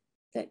here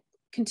that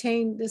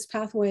contain this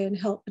pathway and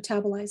help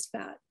metabolize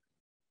fat.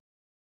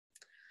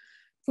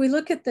 If we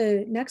look at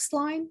the next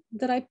line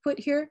that I put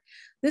here,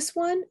 this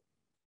one,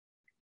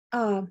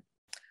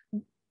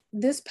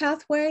 this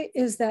pathway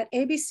is that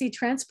ABC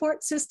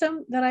transport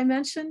system that I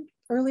mentioned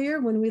earlier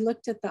when we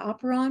looked at the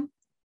operon.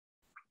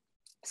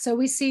 So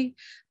we see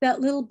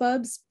that little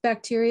Bubs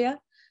bacteria,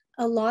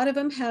 a lot of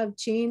them have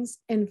genes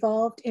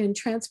involved in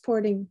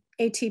transporting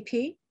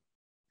ATP.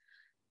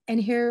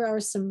 And here are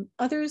some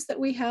others that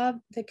we have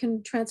that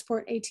can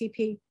transport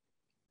ATP.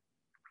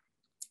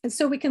 And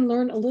so we can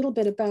learn a little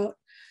bit about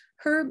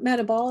her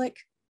metabolic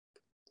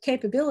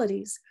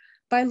capabilities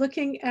by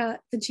looking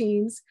at the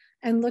genes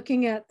and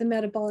looking at the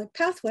metabolic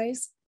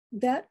pathways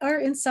that are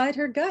inside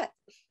her gut.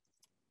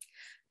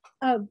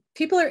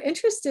 People are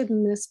interested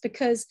in this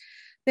because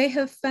they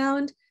have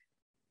found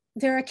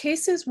there are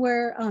cases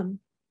where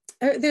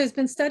there's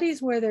been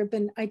studies where there have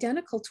been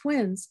identical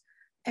twins,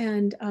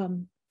 and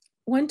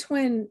one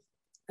twin,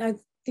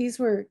 these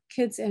were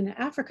kids in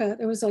Africa.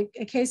 There was like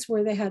a case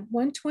where they had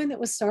one twin that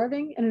was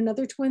starving and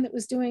another twin that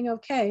was doing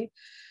okay.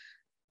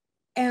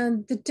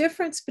 And the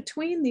difference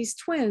between these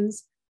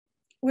twins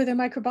were their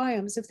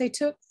microbiomes. If they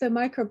took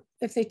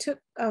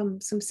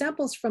some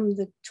samples from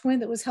the twin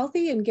that was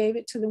healthy and gave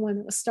it to the one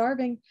that was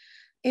starving,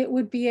 it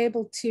would be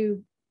able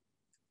to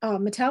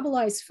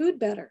metabolize food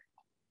better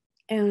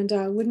and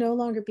would no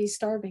longer be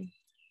starving.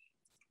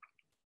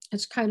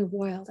 It's kind of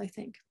wild, I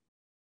think.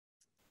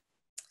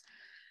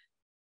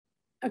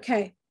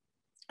 Okay,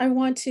 I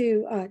want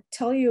to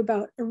tell you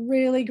about a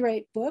really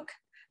great book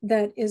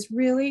that is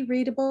really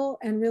readable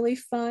and really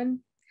fun.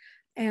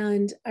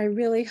 And I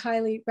really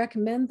highly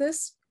recommend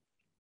this,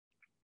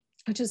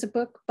 which is a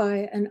book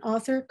by an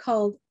author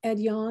called Ed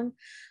Yong.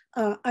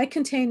 I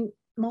Contain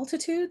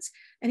Multitudes,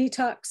 and he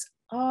talks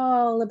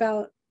all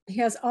about,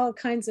 he has all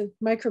kinds of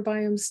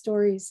microbiome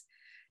stories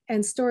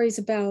and stories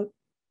about,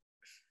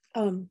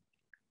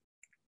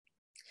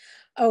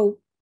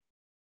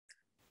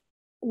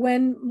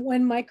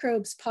 when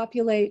microbes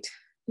populate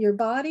your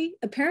body,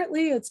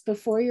 apparently it's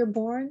before you're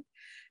born.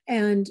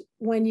 And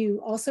when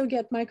you also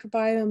get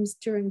microbiomes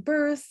during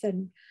birth,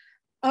 and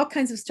all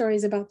kinds of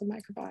stories about the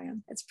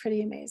microbiome. It's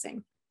pretty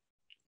amazing.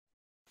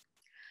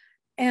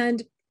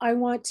 And I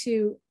want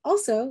to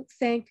also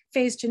thank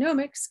Phase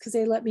Genomics because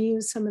they let me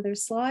use some of their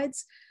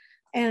slides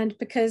and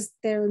because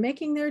they're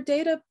making their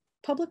data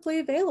publicly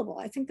available.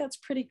 I think that's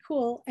pretty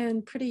cool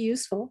and pretty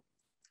useful.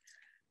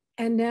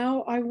 And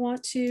now I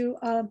want to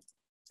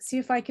see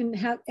if I can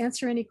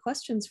answer any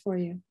questions for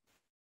you.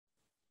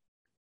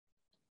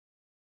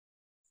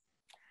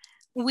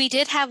 We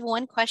did have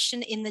one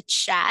question in the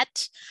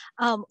chat.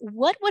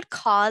 What would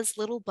cause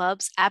little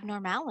Bubs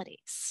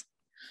abnormalities?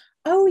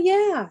 Oh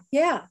yeah,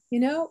 yeah. You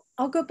know,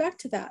 I'll go back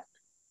to that.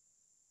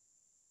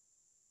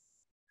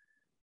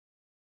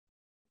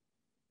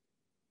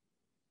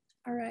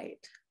 All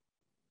right.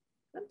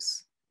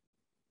 Oops.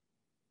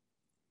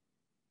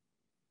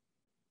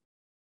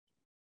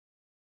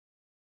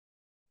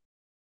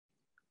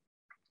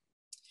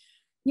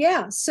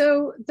 Yeah,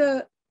 so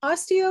the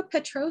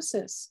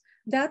osteopetrosis,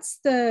 that's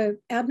the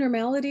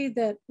abnormality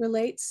that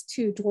relates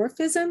to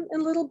dwarfism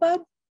in little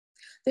Bub.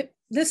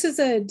 This is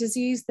a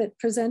disease that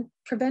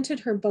prevented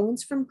her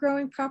bones from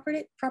growing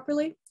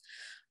properly.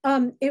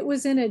 It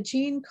was in a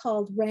gene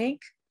called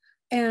RANK,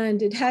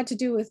 and it had to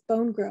do with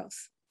bone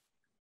growth.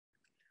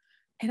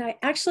 And I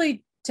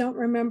actually don't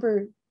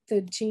remember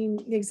the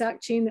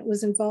exact gene that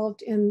was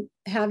involved in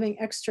having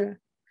extra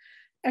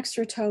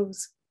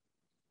toes,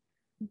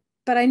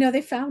 but I know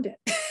they found it.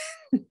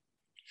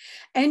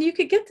 And you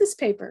could get this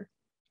paper,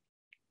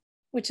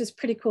 which is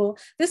pretty cool.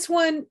 This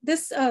one,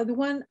 the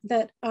one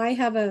that I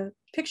have a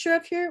picture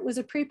of here was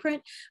a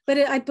preprint, but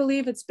I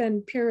believe it's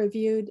been peer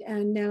reviewed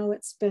and now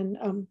it's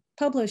been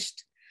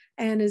published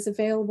and is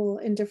available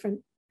in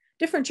different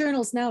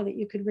journals now that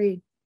you could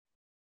read.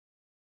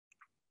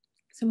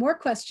 Some more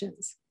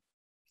questions.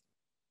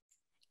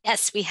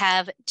 Yes, we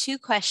have two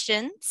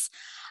questions.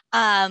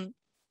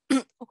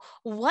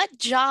 What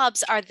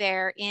jobs are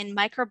there in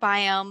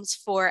microbiomes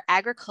for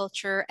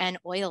agriculture and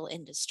oil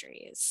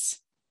industries?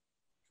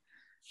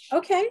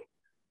 Okay,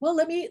 well,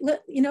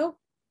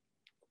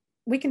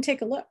 we can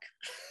take a look.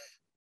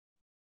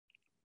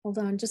 Hold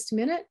on just a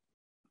minute.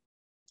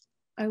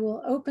 I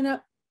will open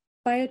up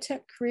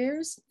Biotech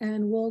careers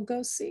and we'll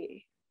go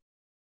see.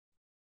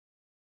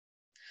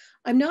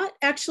 I'm not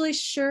actually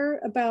sure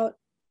about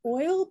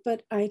oil,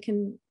 but I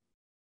can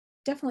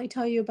definitely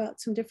tell you about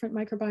some different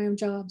microbiome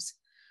jobs.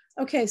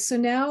 Okay, so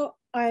now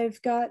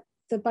I've got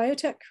the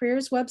Biotech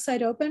careers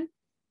website open.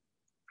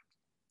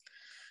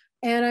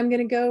 And I'm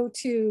going to go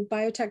to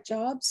Biotech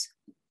jobs.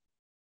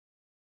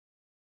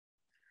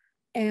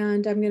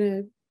 And I'm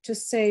going to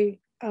just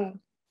say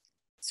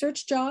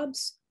search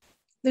jobs.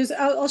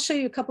 I'll show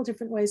you a couple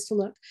different ways to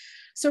look.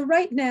 So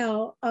right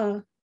now,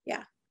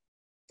 yeah,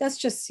 that's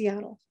just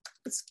Seattle.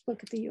 Let's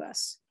look at the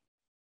US.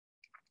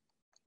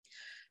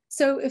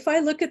 So if I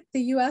look at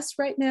the US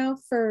right now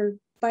for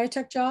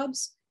biotech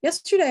jobs,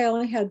 yesterday I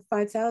only had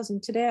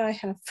 5,000. Today I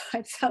have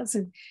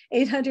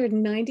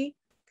 5,890.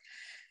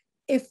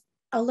 If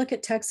I'll look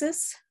at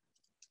Texas,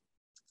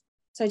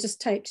 so I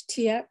just typed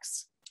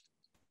TX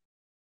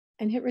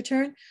and hit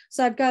return.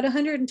 So I've got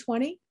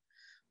 120.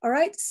 All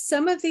right,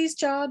 some of these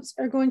jobs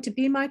are going to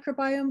be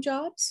microbiome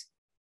jobs,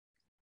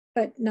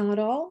 but not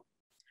all.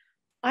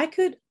 I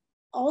could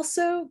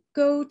also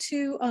go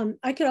to,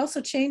 I could also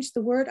change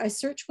the word I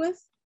search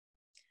with.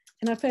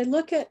 And if I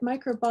look at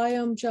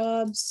microbiome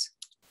jobs,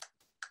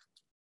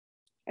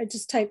 I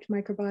just typed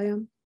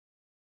microbiome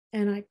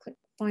and I click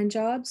find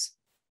jobs.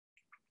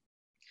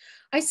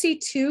 I see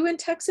 2 in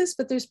Texas,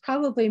 but there's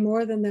probably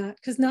more than that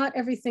because not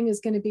everything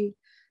is going to be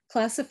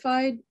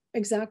classified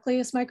exactly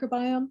as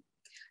microbiome.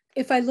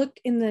 If I look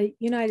in the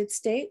United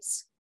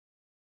States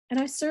and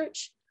I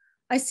search,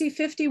 I see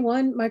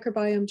 51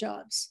 microbiome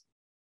jobs.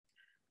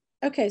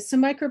 Okay, so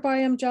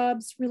microbiome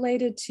jobs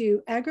related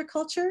to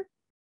agriculture.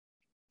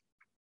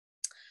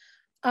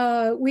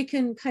 We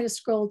can kind of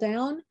scroll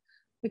down.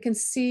 We can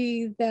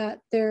see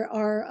that there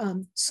are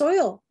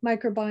soil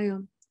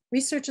microbiome,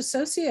 research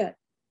associate.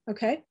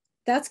 Okay,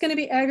 that's going to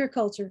be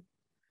agriculture.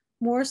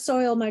 More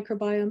soil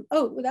microbiome.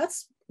 Oh,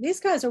 these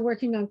guys are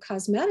working on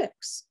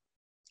cosmetics.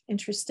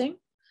 Interesting.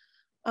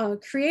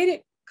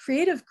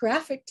 Creative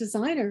graphic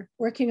designer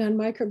working on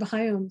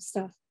microbiome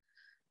stuff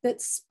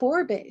that's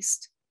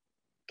spore-based.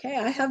 Okay,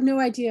 I have no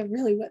idea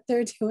really what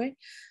they're doing,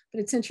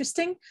 but it's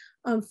interesting.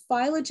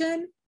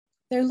 Phylogen,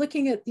 they're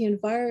looking at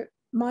the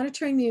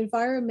monitoring the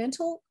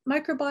environmental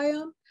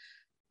microbiome,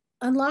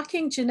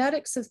 unlocking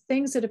genetics of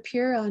things that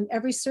appear on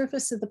every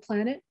surface of the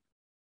planet.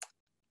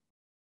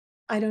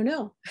 I don't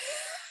know.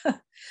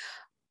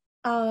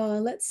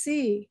 Let's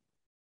see.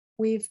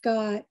 We've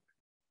got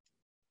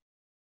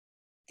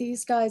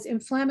these guys,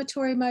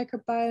 inflammatory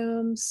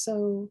microbiomes.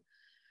 So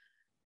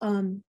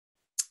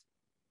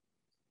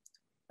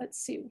let's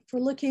see, if we're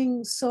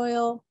looking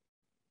soil,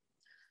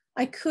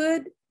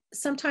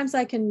 sometimes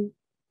I can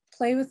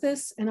play with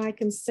this and I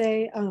can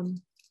say,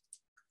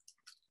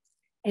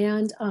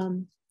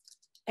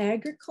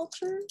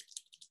 agriculture.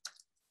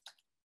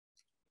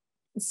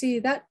 And see,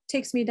 that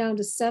takes me down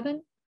to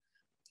 7,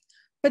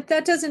 but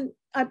that doesn't,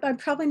 I'm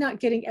probably not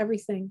getting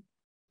everything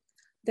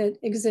that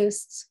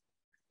exists.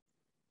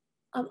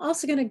 I'm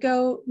also going to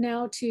go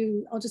now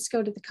to, I'll just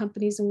go to the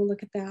companies and we'll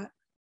look at that.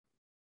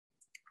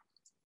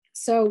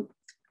 So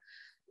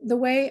the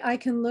way I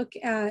can look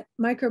at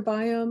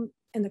microbiome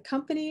in the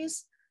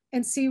companies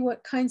and see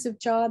what kinds of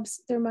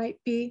jobs there might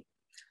be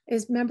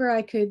is, remember,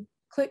 I could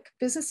click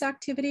business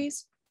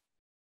activities.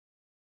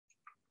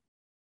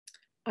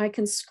 I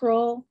can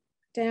scroll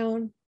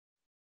down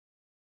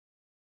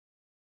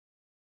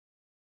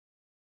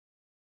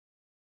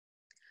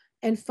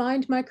and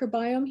find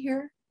microbiome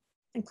here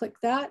and click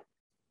that.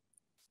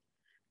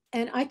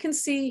 And I can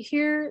see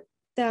here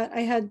that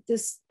I had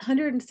this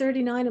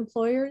 139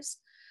 employers.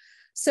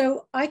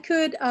 So I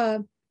could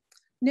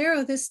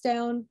narrow this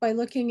down by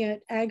looking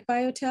at ag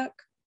biotech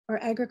or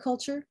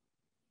agriculture.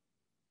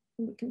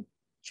 We can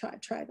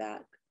try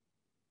that.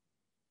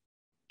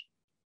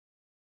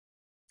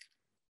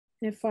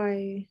 If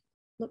I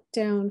look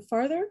down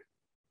farther,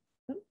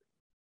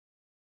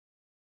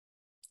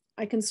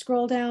 I can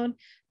scroll down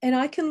and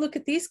I can look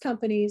at these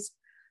companies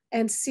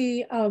and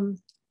see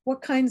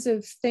what kinds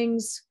of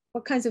things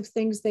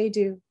they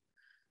do.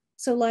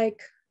 So like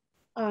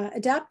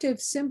adaptive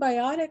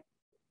symbiotic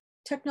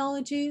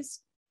technologies,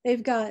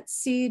 they've got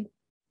seed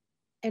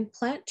and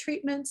plant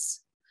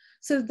treatments.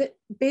 So that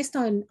based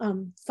on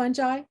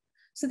fungi.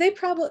 So they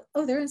probably,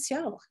 oh, they're in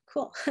Seattle,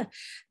 cool.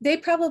 They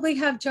probably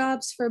have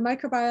jobs for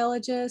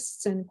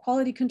microbiologists and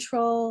quality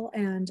control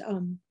and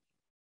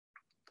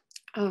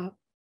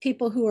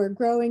people who are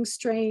growing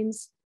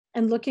strains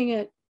and looking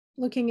at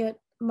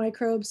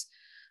microbes.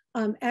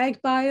 Ag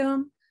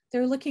biome,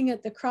 they're looking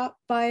at the crop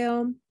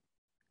biome,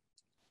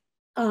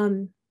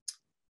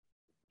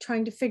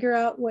 trying to figure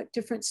out what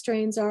different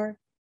strains are.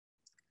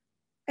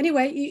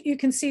 Anyway, you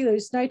can see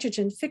there's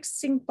nitrogen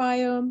fixing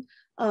biome,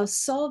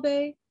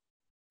 Solvay.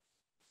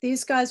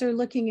 These guys are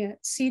looking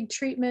at seed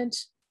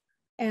treatment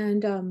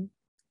and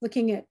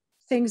looking at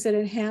things that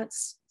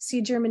enhance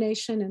seed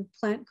germination and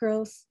plant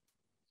growth.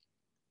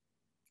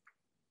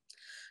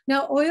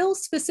 Now, oil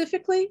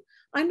specifically,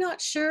 I'm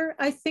not sure.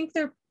 I'm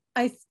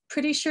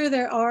pretty sure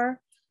there are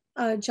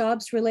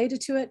jobs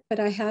related to it, but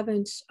I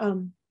haven't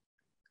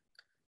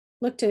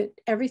looked at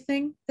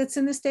everything that's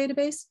in this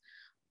database.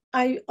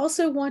 I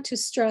also want to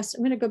stress,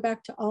 I'm going to go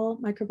back to all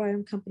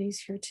microbiome companies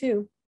here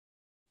too,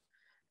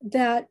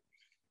 that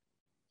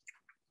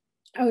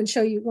I would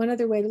show you one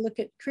other way to look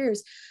at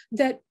careers,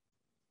 that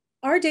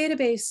our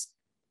database,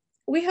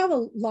 we have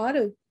a lot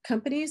of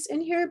companies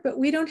in here, but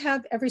we don't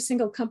have every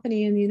single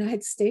company in the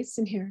United States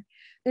in here.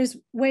 There's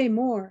way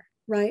more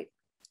right?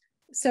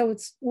 So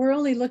we're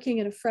only looking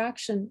at a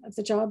fraction of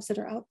the jobs that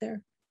are out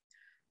there.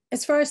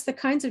 As far as the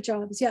kinds of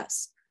jobs,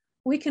 yes.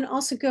 We can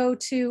also go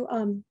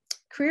to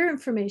career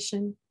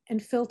information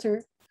and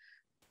filter,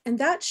 and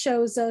that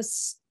shows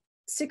us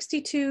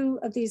 62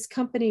 of these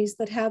companies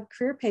that have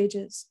career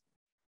pages.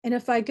 And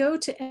if I go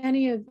to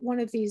any of one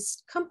of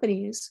these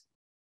companies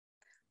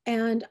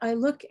and I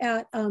look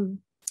at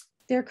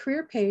their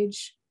career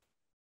page,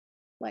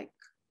 like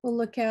we'll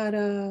look at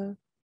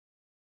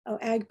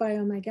Ag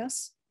Biome, I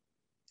guess.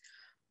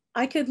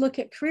 I could look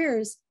at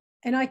careers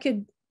and I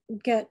could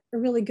get a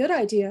really good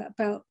idea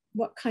about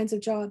what kinds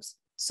of jobs.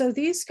 So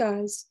these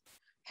guys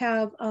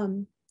have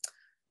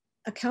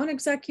account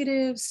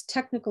executives,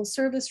 technical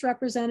service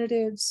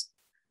representatives,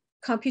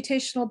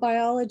 computational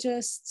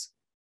biologists,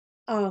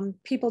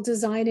 people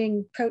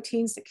designing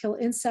proteins that kill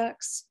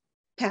insects,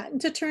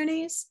 patent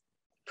attorneys,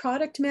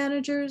 product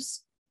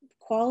managers,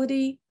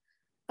 quality,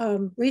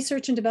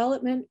 research and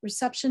development,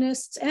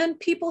 receptionists, and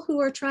people who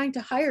are trying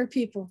to hire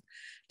people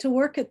to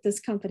work at this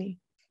company.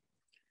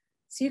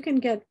 So you can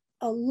get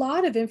a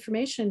lot of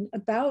information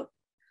about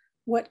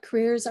what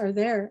careers are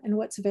there and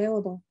what's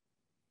available.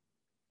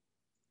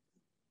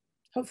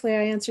 Hopefully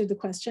I answered the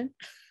question.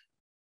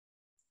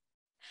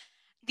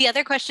 The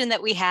other question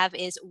that we have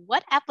is,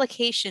 what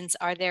applications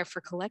are there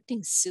for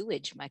collecting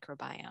sewage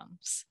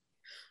microbiomes?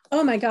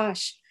 Oh my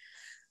gosh,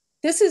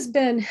 this has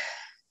been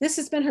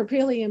a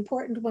really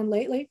important one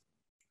lately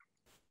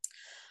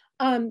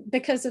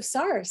because of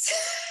SARS.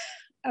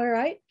 All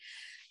right.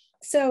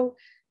 So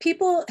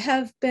people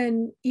have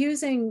been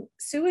using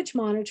sewage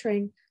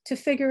monitoring to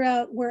figure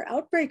out where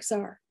outbreaks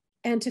are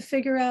and to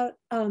figure out,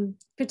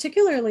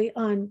 particularly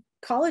on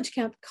college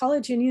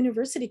and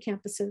university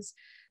campuses,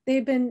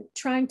 they've been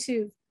trying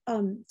to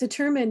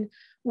determine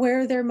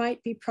where there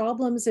might be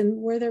problems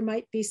and where there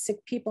might be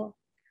sick people.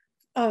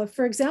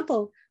 For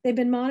example, they've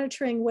been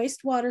monitoring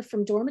wastewater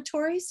from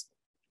dormitories.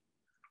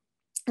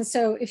 And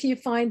so if you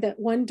find that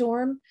one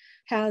dorm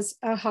has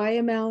a high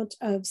amount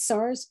of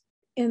SARS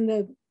in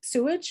the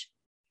sewage,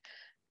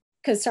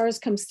 because SARS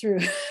comes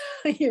through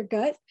your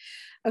gut,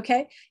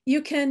 okay,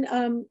 you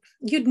can,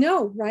 you'd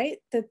know, right,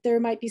 that there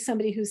might be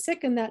somebody who's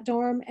sick in that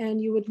dorm,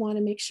 and you would want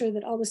to make sure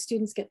that all the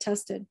students get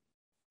tested.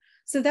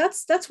 So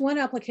that's one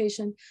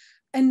application.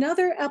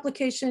 Another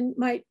application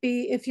might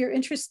be if you're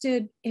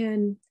interested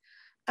in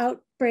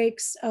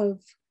outbreaks of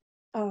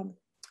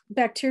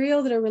bacteria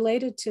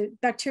related to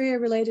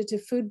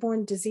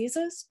foodborne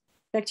diseases,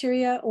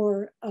 bacteria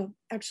or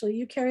actually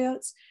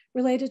eukaryotes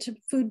related to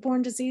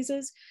foodborne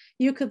diseases.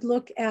 You could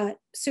look at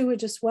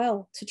sewage as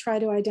well to try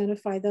to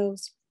identify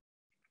those.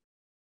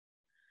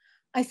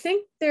 I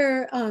think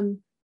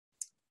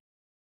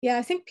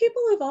I think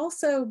people have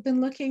also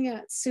been looking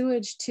at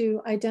sewage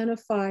to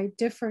identify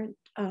different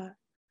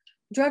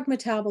drug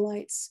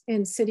metabolites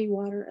in city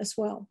water as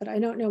well, but I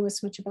don't know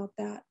as much about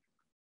that.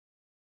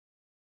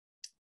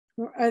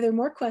 Are there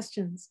more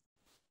questions?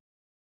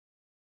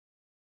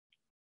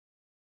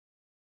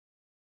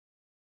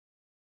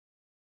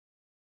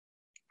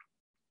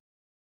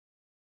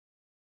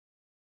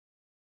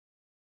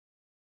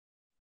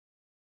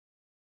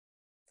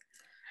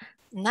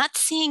 Not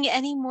seeing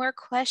any more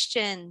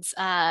questions.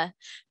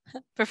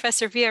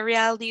 Professor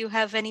Villarreal, do you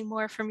have any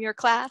more from your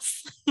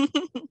class?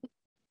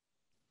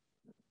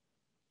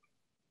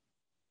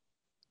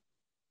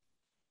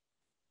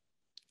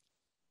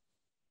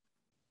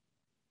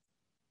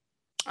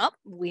 Oh,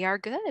 we are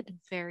good.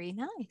 Very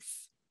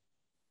nice.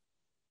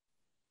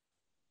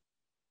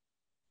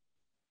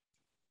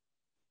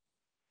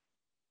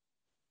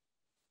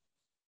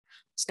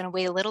 Just going to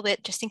wait a little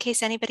bit just in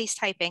case anybody's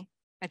typing.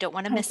 I don't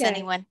want to miss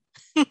anyone.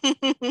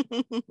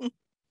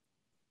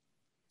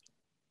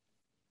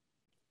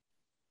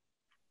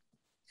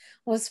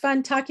 Well, it's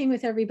fun talking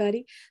with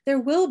everybody. There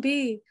will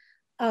be,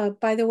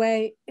 by the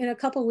way, in a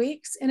couple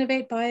weeks,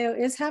 Innovate Bio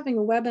is having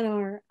a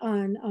webinar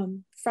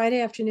on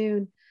Friday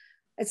afternoon.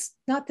 It's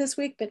not this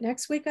week, but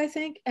next week, I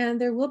think.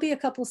 And there will be a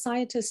couple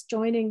scientists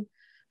joining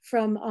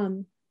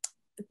from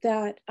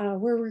that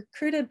were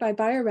recruited by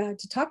Biorad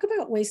to talk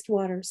about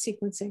wastewater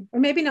sequencing, or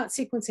maybe not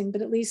sequencing,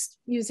 but at least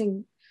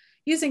using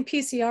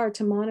PCR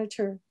to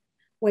monitor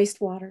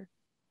wastewater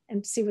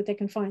and see what they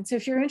can find. So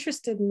if you're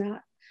interested in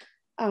that,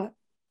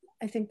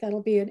 I think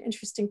that'll be an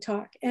interesting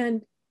talk.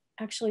 And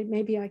actually,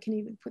 maybe I can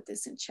even put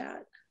this in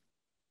chat.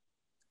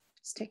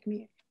 Just take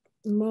me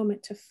a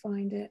moment to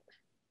find it.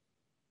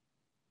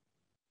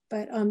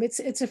 But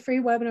it's a free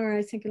webinar.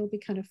 I think it'll be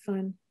kind of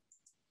fun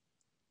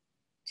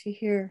to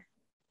hear.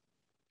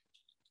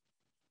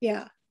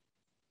 Yeah,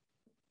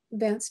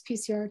 advanced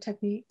PCR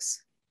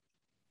techniques.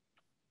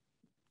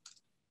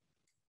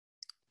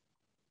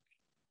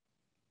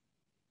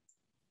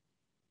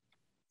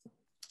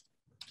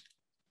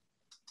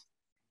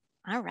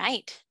 All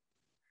right.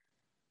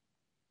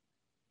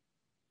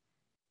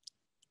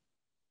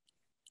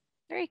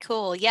 Very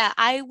cool. Yeah,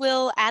 I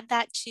will add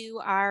that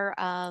to our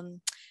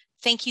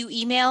thank you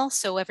email,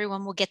 so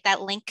everyone will get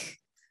that link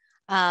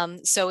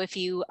So if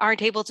you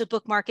aren't able to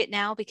bookmark it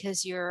now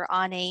because you're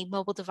on a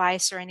mobile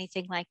device or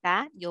anything like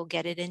that, you'll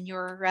get it in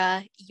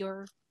your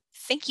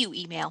thank you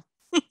email.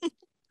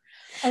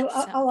 So,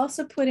 I'll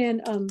also put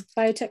in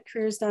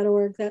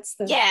biotechcareers.org. That's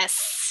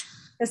yes.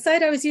 the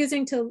site I was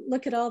using to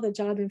look at all the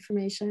job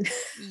information.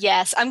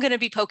 Yes, I'm going to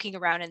be poking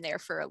around in there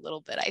for a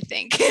little bit, I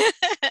think,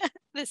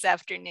 this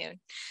afternoon.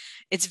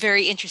 It's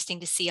very interesting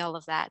to see all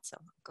of that. So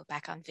I'll go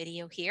back on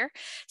video here.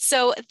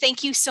 So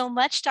thank you so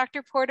much,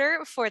 Dr.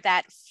 Porter, for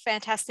that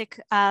fantastic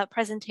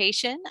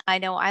presentation. I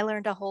know I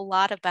learned a whole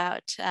lot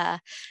about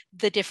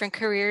the different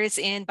careers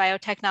in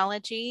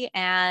biotechnology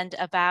and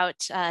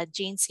about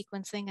gene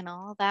sequencing and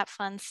all that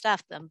fun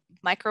stuff, the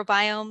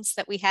microbiomes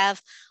that we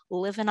have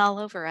living all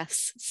over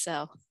us.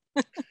 So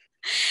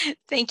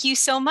thank you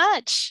so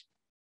much.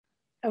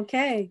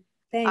 Okay,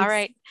 thanks. All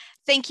right.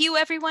 Thank you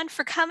everyone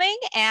for coming,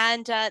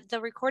 and the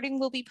recording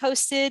will be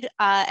posted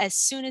as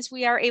soon as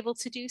we are able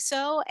to do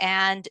so,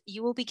 and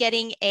you will be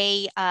getting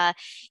a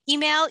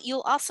email.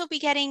 You'll also be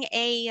getting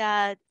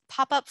a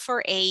pop-up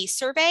for a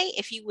survey.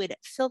 If you would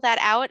fill that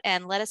out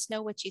and let us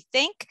know what you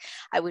think,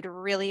 I would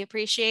really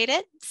appreciate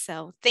it.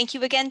 So thank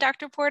you again,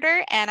 Dr.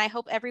 Porter, and I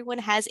hope everyone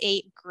has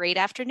a great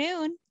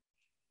afternoon.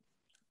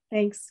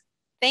 Thanks.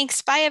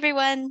 Thanks. Bye,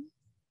 everyone.